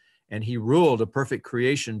earth and he ruled a perfect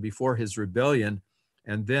creation before his rebellion.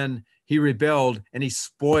 And then he rebelled and he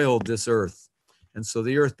spoiled this earth. And so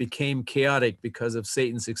the earth became chaotic because of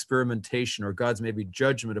Satan's experimentation or God's maybe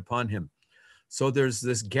judgment upon him. So there's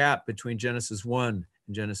this gap between Genesis 1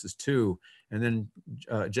 and Genesis 2, and then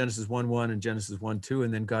Genesis 1:1 and Genesis 1:2,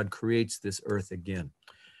 and then God creates this earth again.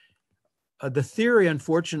 The theory,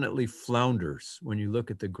 unfortunately, flounders when you look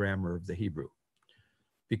at the grammar of the Hebrew,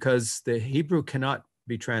 because the Hebrew cannot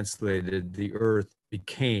be translated, the earth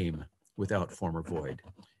became without form or void.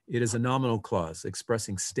 It is a nominal clause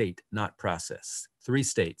expressing state, not process. 3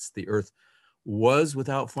 states: the earth was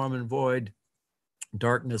without form and void,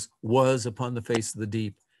 darkness was upon the face of the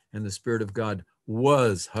deep, and the Spirit of God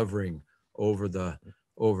was hovering over the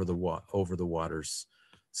waters.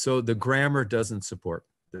 So the grammar doesn't support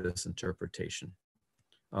this interpretation.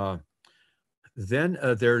 Then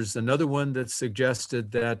there's another one that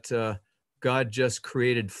suggested that God just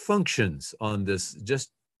created functions on this,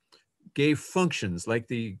 just gave functions, like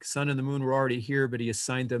the sun and the moon were already here, but he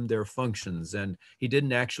assigned them their functions, and he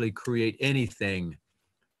didn't actually create anything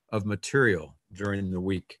of material during the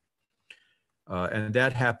week. And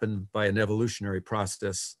that happened by an evolutionary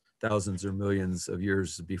process thousands or millions of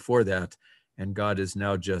years before that. And God is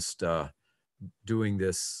now just doing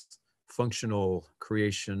this functional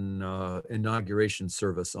creation inauguration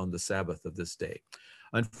service on the Sabbath of this day.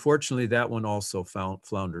 Unfortunately, that one also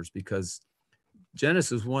flounders, because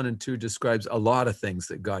Genesis 1 and 2 describes a lot of things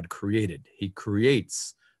that God created. He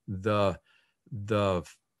creates the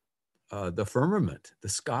firmament, the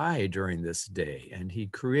sky during this day, and he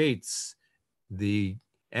creates the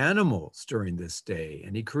animals during this day,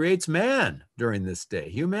 and he creates man during this day,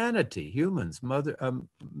 humanity, humans,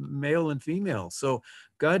 male and female. So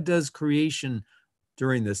God does creation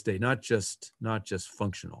during this day, not just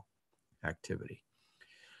functional activity.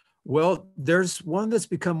 Well, there's one that's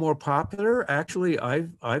become more popular. Actually, I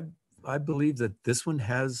believe that this one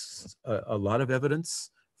has a lot of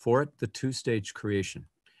evidence for it, the 2-stage creation.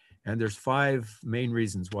 And there's 5 main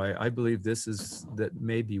reasons why I believe that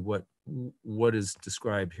may be what is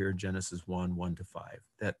described here in Genesis 1:1-5.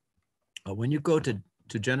 That when you go to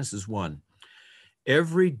Genesis 1,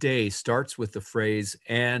 every day starts with the phrase,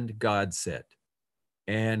 and God said,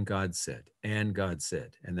 and God said, and God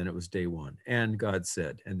said, and then it was day 1, and God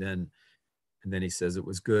said, and then he says it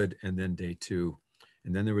was good, and then day 2,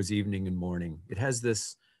 and then there was evening and morning. It has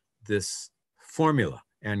this formula,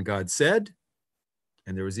 and God said,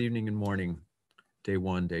 and there was evening and morning, day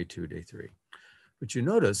 1, day 2, day 3. But you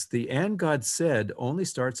notice the "and God said" only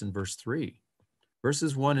starts in verse 3.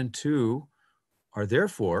 Verses 1 and 2 are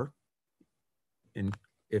therefore,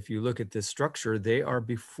 if you look at this structure, they are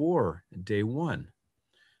before day 1.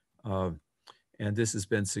 And this has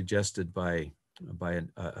been suggested by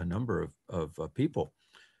a number of people.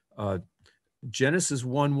 Genesis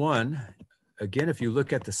 1:1, again, if you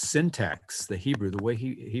look at the syntax, the Hebrew, the way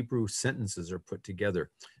Hebrew sentences are put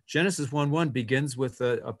together, Genesis 1:1 begins with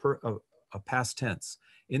a past tense.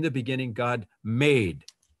 In the beginning, God made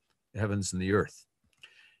the heavens and the earth.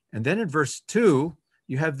 And then in verse 2,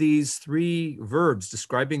 you have these 3 verbs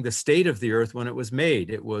describing the state of the earth when it was made.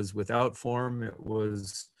 It was without form, it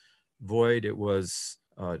was void, it was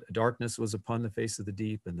darkness was upon the face of the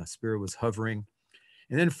deep, and the Spirit was hovering.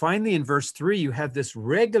 And then finally in verse 3, you have this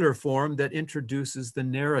regular form that introduces the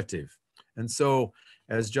narrative. And so,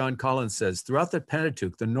 as John Collins says, throughout the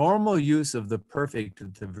Pentateuch, the normal use of the perfect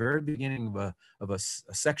at the very beginning of a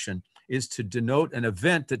section is to denote an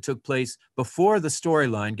event that took place before the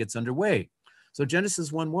storyline gets underway. So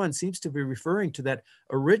Genesis 1:1 seems to be referring to that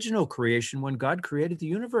original creation when God created the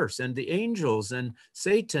universe and the angels and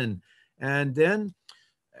Satan, and then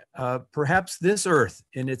perhaps this earth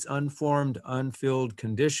in its unformed, unfilled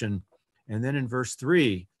condition. And then in verse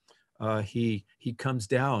 3, he comes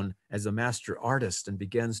down as a master artist and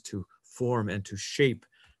begins to form and to shape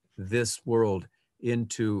this world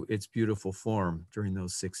into its beautiful form during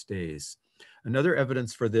those 6 days. Another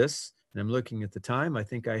evidence for this, and I'm looking at the time, I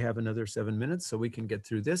think I have another 7 minutes so we can get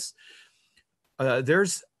through this.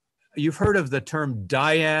 You've heard of the term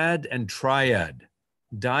dyad and triad.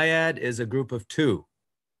 Dyad is a group of 2.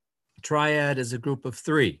 Triad is a group of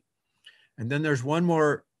 3. And then there's one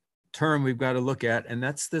more term we've got to look at, and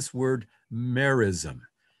that's this word merism.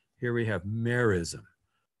 Here we have merism,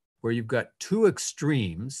 where you've got 2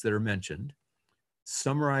 extremes that are mentioned,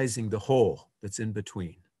 summarizing the whole that's in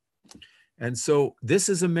between. And so this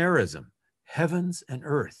is a merism, heavens and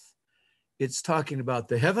earth. It's talking about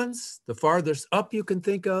the heavens, the farthest up you can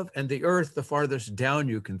think of, and the earth, the farthest down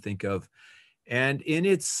you can think of. And in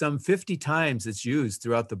its some 50 times it's used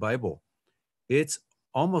throughout the Bible. It's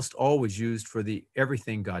almost always used for the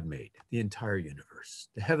everything God made, the entire universe.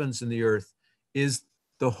 The heavens and the earth is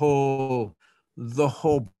the whole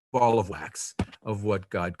ball of wax of what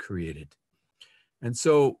God created. And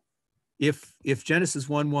so if Genesis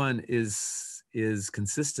 1:1 is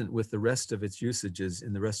consistent with the rest of its usages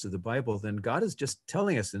in the rest of the Bible, then God is just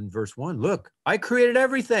telling us in verse 1, look, I created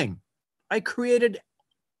everything. I created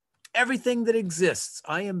everything that exists.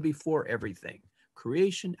 I am before everything.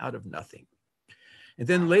 Creation out of nothing. And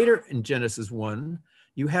then later in Genesis 1,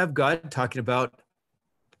 you have God talking about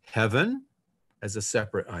heaven as a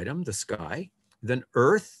separate item, the sky, then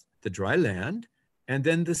earth, the dry land, and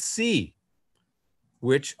then the sea,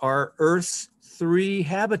 which are Earth's 3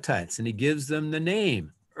 habitats. And he gives them the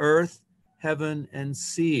name, earth, heaven, and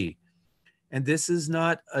sea. And this is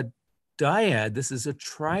not a dyad, this is a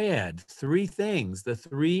triad, 3 things, the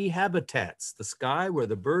 3 habitats, the sky where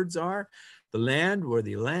the birds are, the land where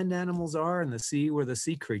the land animals are, and the sea where the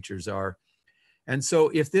sea creatures are. And so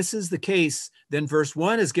if this is the case, then verse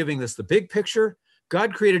 1 is giving us the big picture.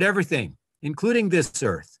 God created everything, including this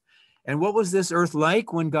earth. And what was this earth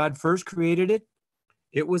like when God first created it?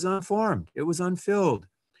 It was unformed, it was unfilled.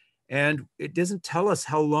 And it doesn't tell us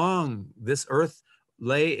how long this earth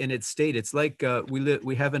lay in its state. It's like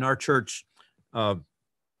we have in our church a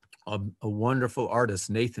wonderful artist,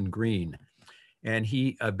 Nathan Green, and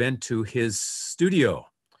he been to his studio,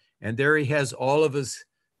 and there he has all of his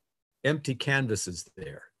empty canvases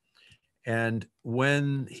there. And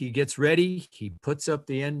when he gets ready, he puts up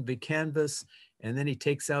the end of the canvas, and then he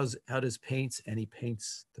takes out his paints and he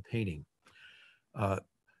paints the painting.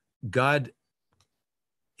 God,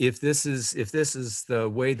 if this is the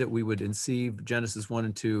way that we would conceive Genesis 1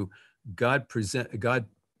 and 2, God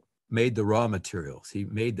made the raw materials. He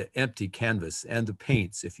made the empty canvas and the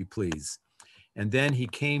paints, if you please. And then he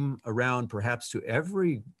came around perhaps to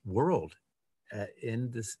every world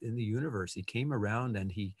in the universe. He came around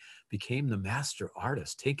and he became the master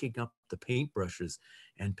artist, taking up the paintbrushes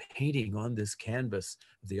and painting on this canvas,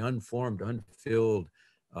 the unformed, unfilled,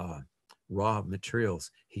 raw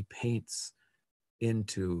materials. He paints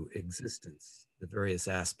into existence the various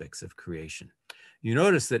aspects of creation. You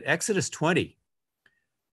notice that Exodus 20,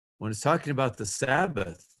 when it's talking about the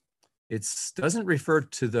Sabbath, it doesn't refer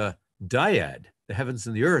to the dyad, the heavens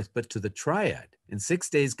and the earth, but to the triad. In 6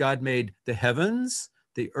 days, God made the heavens,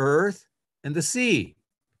 the earth, and the sea,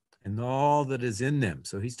 and all that is in them.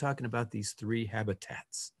 So he's talking about these 3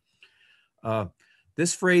 habitats.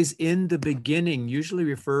 This phrase, in the beginning, usually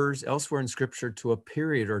refers elsewhere in Scripture to a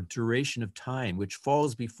period or duration of time which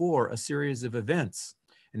falls before a series of events.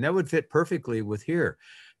 And that would fit perfectly with here.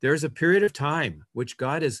 There's a period of time which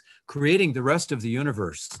God is creating the rest of the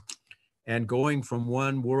universe and going from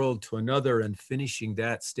one world to another and finishing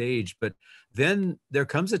that stage. But then there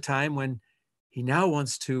comes a time when he now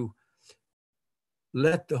wants to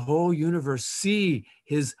let the whole universe see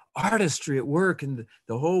his artistry at work, and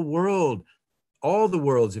the whole world, all the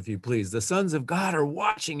worlds, if you please, the sons of God are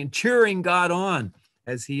watching and cheering God on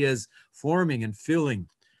as he is forming and filling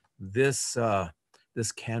this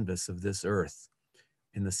canvas of this earth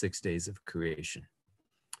in the 6 days of creation.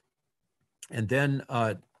 And then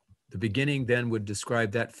the beginning then would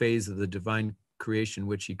describe that phase of the divine creation,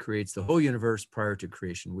 which he creates the whole universe prior to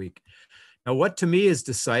creation week. Now, what to me has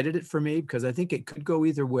decided it for me, because I think it could go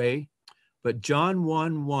either way, but John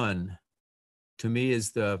 1:1 to me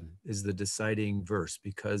is the deciding verse,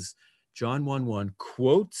 because John 1:1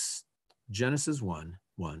 quotes Genesis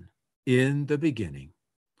 1:1 in the beginning,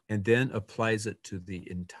 and then applies it to the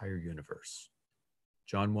entire universe.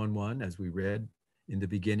 John 1:1, as we read, in the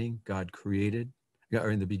beginning, God created, or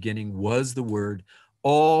in the beginning was the Word.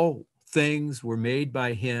 All things were made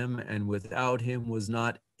by him, and without him was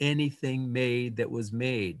not anything made that was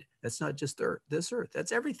made. That's not just this earth,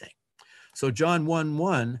 that's everything. So John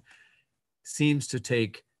 1:1 seems to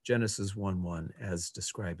take Genesis 1:1 as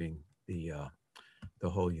describing the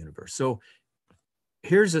whole universe. So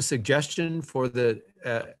here's a suggestion for the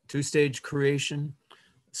two-stage creation,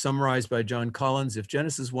 summarized by John Collins. If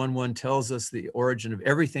Genesis 1:1 tells us the origin of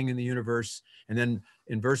everything in the universe, and then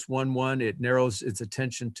in verse 1:1, it narrows its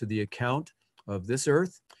attention to the account of this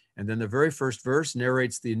earth, and then the very first verse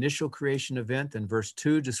narrates the initial creation event, and verse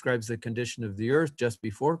 2 describes the condition of the earth just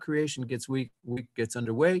before creation gets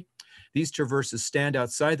underway. These two verses stand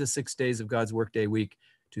outside the 6 days of God's workday week,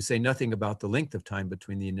 to say nothing about the length of time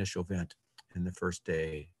between the initial event and the first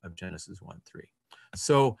day of Genesis 1:3.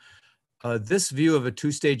 So this view of a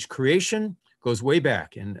two-stage creation goes way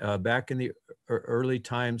back, and back in the early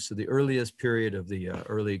times, to the earliest period of the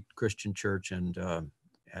early Christian church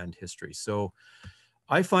and history. So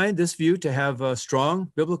I find this view to have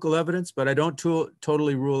strong biblical evidence, but I don't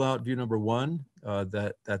totally rule out view number one,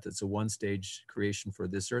 that it's a one-stage creation for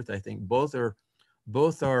this earth. I think both are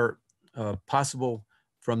possible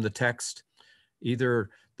from the text.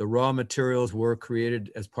 Either the raw materials were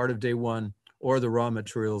created as part of day one, or the raw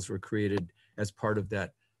materials were created as part of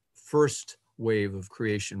that first wave of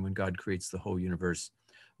creation when God creates the whole universe.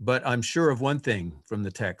 But I'm sure of one thing from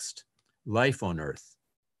the text: life on earth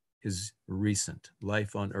is recent.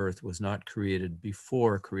 Life on earth was not created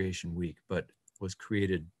before creation week, but was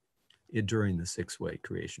created during the 6-week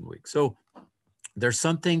creation week. So there's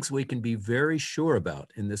some things we can be very sure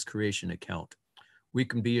about in this creation account. We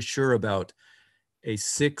can be sure about a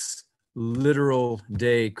 6 literal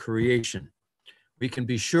day creation. We can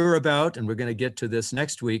be sure about, and we're going to get to this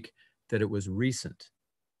next week, that it was recent,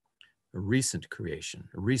 a recent creation,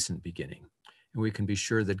 a recent beginning. And we can be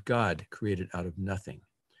sure that God created out of nothing.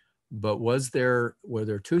 But were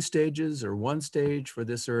there 2 stages or 1 stage for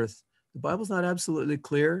this earth? The Bible's not absolutely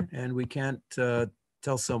clear, and we can't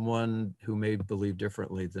tell someone who may believe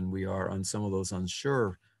differently than we are on some of those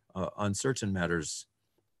uncertain matters.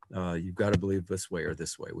 You've got to believe this way or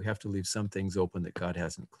this way. We have to leave some things open that God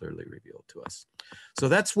hasn't clearly revealed to us. So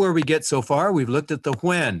that's where we get so far. We've looked at the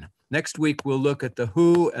when. Next week, we'll look at the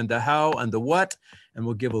who and the how and the what, and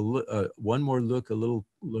we'll give a little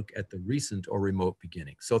look at the recent or remote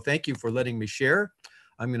beginning. So thank you for letting me share.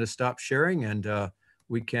 I'm going to stop sharing, and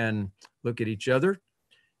we can look at each other.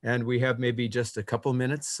 And we have maybe just a couple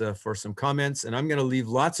minutes for some comments, and I'm going to leave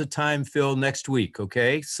lots of time, Phil, next week,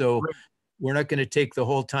 okay? So we're not going to take the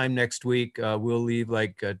whole time next week. We'll leave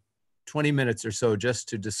like 20 minutes or so just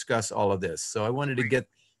to discuss all of this. So I wanted to get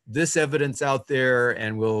this evidence out there,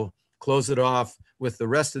 and we'll close it off with the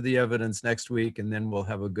rest of the evidence next week, and then we'll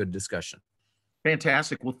have a good discussion.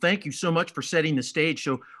 Fantastic. Well, thank you so much for setting the stage.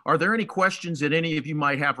 So are there any questions that any of you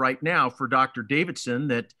might have right now for Dr. Davidson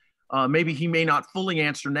that maybe he may not fully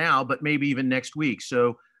answer now, but maybe even next week?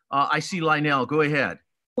 So I see Lionel, go ahead.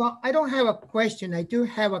 Well, I don't have a question. I do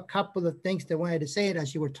have a couple of things that I wanted to say it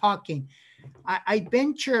as you were talking. I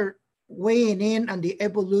venture weighing in on the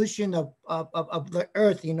evolution of the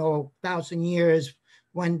earth, 1,000 years,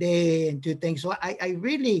 1 day, and 2 things. So I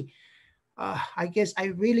really, I guess I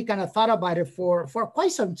really kind of thought about it for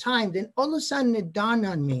quite some time. Then all of a sudden it dawned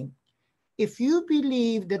on me. If you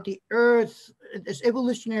believe that the earth, this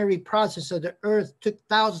evolutionary process of the earth took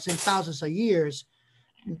thousands and thousands of years,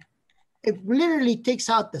 it literally takes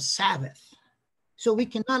out the Sabbath. So we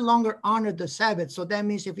can no longer honor the Sabbath. So that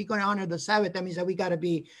means if we're going to honor the Sabbath, that means that we got to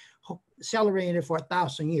be celebrating it for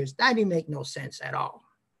 1,000 years. That didn't make no sense at all.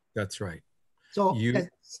 That's right. So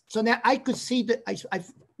now I could see that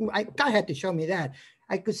God had to show me that.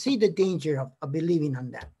 I could see the danger of believing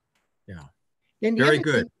on that. Yeah. Very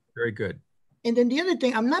good. Very good. And then the other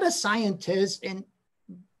thing, I'm not a scientist,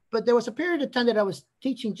 but there was a period of time that I was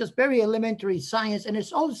teaching just very elementary science, and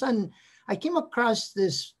it's all of a sudden I came across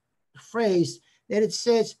this phrase that it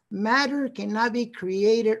says matter cannot be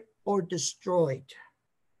created or destroyed.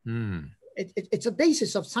 It's a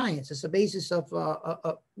basis of science. It's a basis of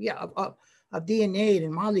DNA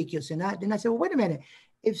and molecules and that. Then I said, well, wait a minute.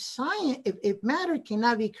 If matter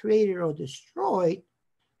cannot be created or destroyed,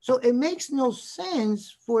 so it makes no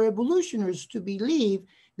sense for evolutionists to believe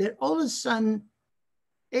that all of a sudden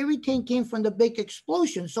Everything came from the big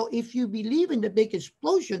explosion. So if you believe in the big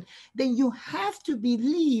explosion, then you have to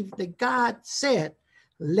believe that God said,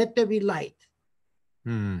 let there be light.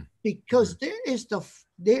 Because there is the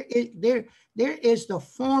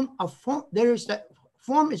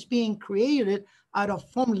form is being created out of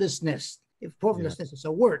formlessness. If formlessness is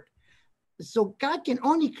a word. So God can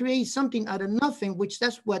only create something out of nothing, which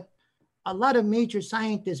that's what a lot of major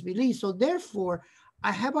scientists believe. So therefore,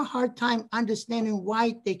 I have a hard time understanding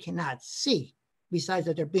why they cannot see, besides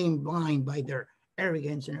that they're being blind by their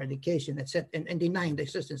arrogance and education, etc., and denying the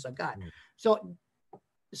existence of God. So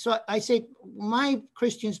I say my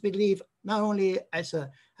Christians believe not only as a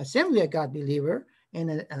Assembly of God believer and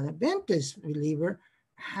an Adventist believer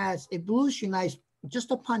has evolutionized just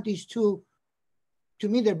upon these two. To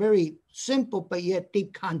me, they're very simple but yet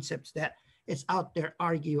deep concepts that is out there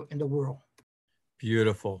argue in the world.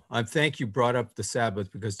 Beautiful. I thank you brought up the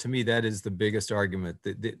Sabbath, because to me that is the biggest argument.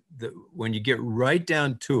 When you get right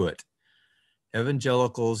down to it,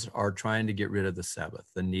 evangelicals are trying to get rid of the Sabbath,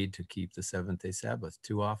 the need to keep the seventh-day Sabbath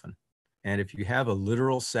too often. And if you have a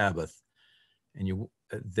literal Sabbath, and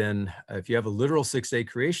then if you have a literal six-day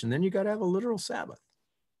creation, then you got to have a literal Sabbath.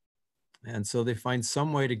 And so they find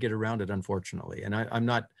some way to get around it, unfortunately. And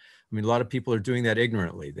a lot of people are doing that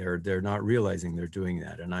ignorantly. They're not realizing they're doing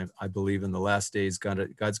that. And I believe in the last days,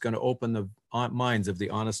 God's going to open the minds of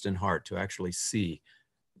the honest in heart to actually see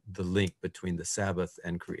the link between the Sabbath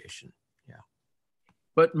and creation. Yeah.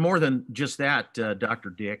 But more than just that,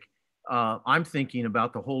 Dr. Dick, I'm thinking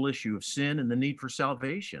about the whole issue of sin and the need for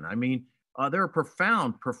salvation. I mean, there are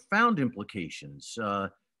profound implications.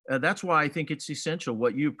 That's why I think it's essential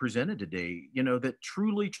what you presented today, that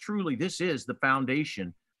truly, this is the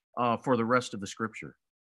foundation for the rest of the scripture.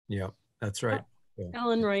 Yeah, that's right.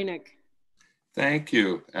 Alan Reineck. Thank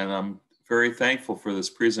you. And I'm very thankful for this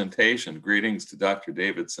presentation. Greetings to Dr.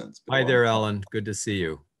 Davidson. Hi there, Alan. Good to see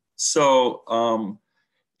you. So,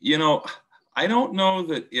 I don't know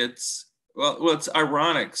that it's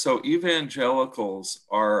ironic. So evangelicals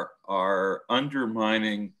are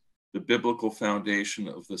undermining the biblical foundation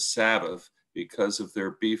of the Sabbath because of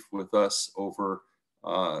their beef with us over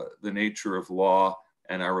the nature of law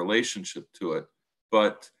and our relationship to it.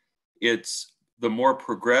 But it's the more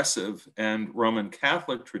progressive and Roman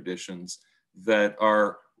Catholic traditions that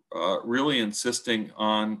are really insisting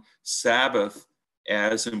on Sabbath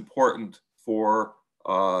as important for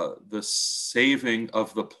the saving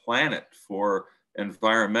of the planet, for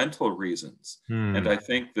environmental reasons. And I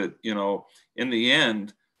think that, in the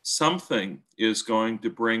end, something is going to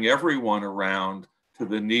bring everyone around to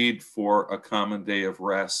the need for a common day of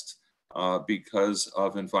rest because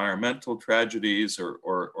of environmental tragedies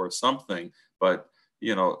or something. But,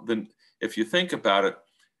 then if you think about it,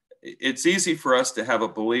 it's easy for us to have a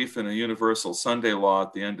belief in a universal Sunday law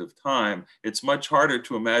at the end of time. It's much harder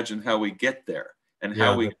to imagine how we get there and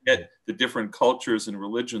how we get the different cultures and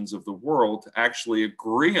religions of the world to actually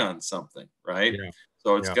agree on something, right? Yeah.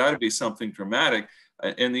 So it's got to be something dramatic.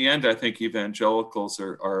 In the end, I think evangelicals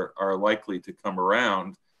are likely to come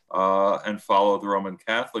around and follow the Roman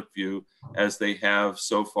Catholic view, as they have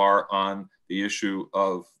so far on the issue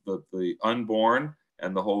of the unborn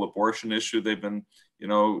and the whole abortion issue. They've been,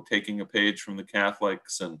 taking a page from the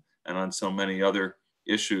Catholics, and on so many other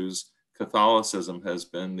issues, Catholicism has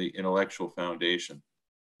been the intellectual foundation.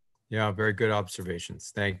 Yeah, very good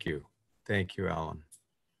observations. Thank you. Thank you, Alan.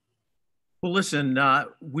 Well, listen,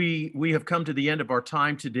 we have come to the end of our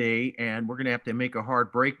time today, and we're going to have to make a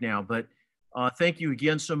hard break now. But thank you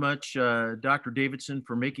again so much, Dr. Davidson,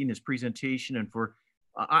 for making this presentation, and for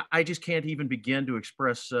I just can't even begin to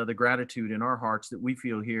express the gratitude in our hearts that we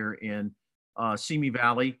feel here in Simi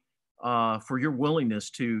Valley for your willingness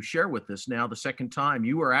to share with us now the second time.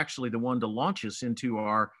 You are actually the one to launch us into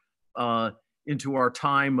our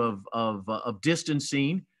time of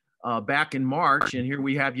distancing. Back in March, and here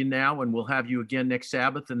we have you now, and we'll have you again next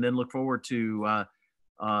Sabbath, and then look forward to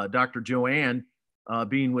Dr. Joanne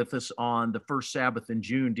being with us on the first Sabbath in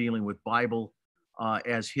June, dealing with Bible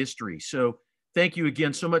as history. So thank you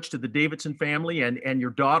again so much to the Davidson family and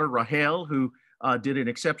your daughter, Rahel, who did an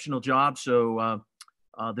exceptional job. So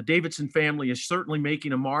the Davidson family is certainly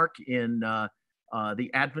making a mark in the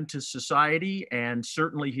Adventist Society, and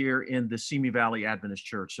certainly here in the Simi Valley Adventist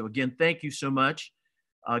Church. So again, thank you so much.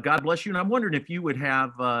 God bless you. And I'm wondering if you would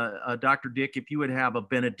have, Dr. Dick, if you would have a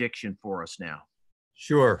benediction for us now.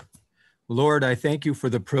 Sure. Lord, I thank you for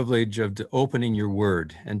the privilege of opening your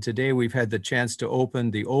word. And today we've had the chance to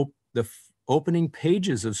open the opening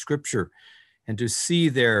pages of Scripture and to see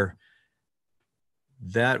there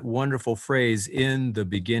that wonderful phrase, in the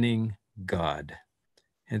beginning, God.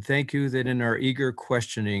 And thank you that in our eager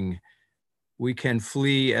questioning, we can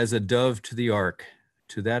flee as a dove to the ark,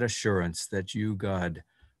 to that assurance that you, God,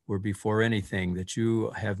 were before anything, that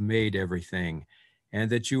you have made everything, and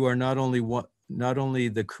that you are not only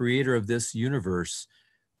the creator of this universe,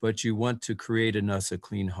 but you want to create in us a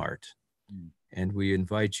clean heart. And we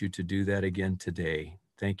invite you to do that again today.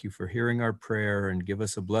 Thank you for hearing our prayer, and give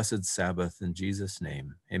us a blessed Sabbath in Jesus'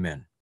 name. Amen.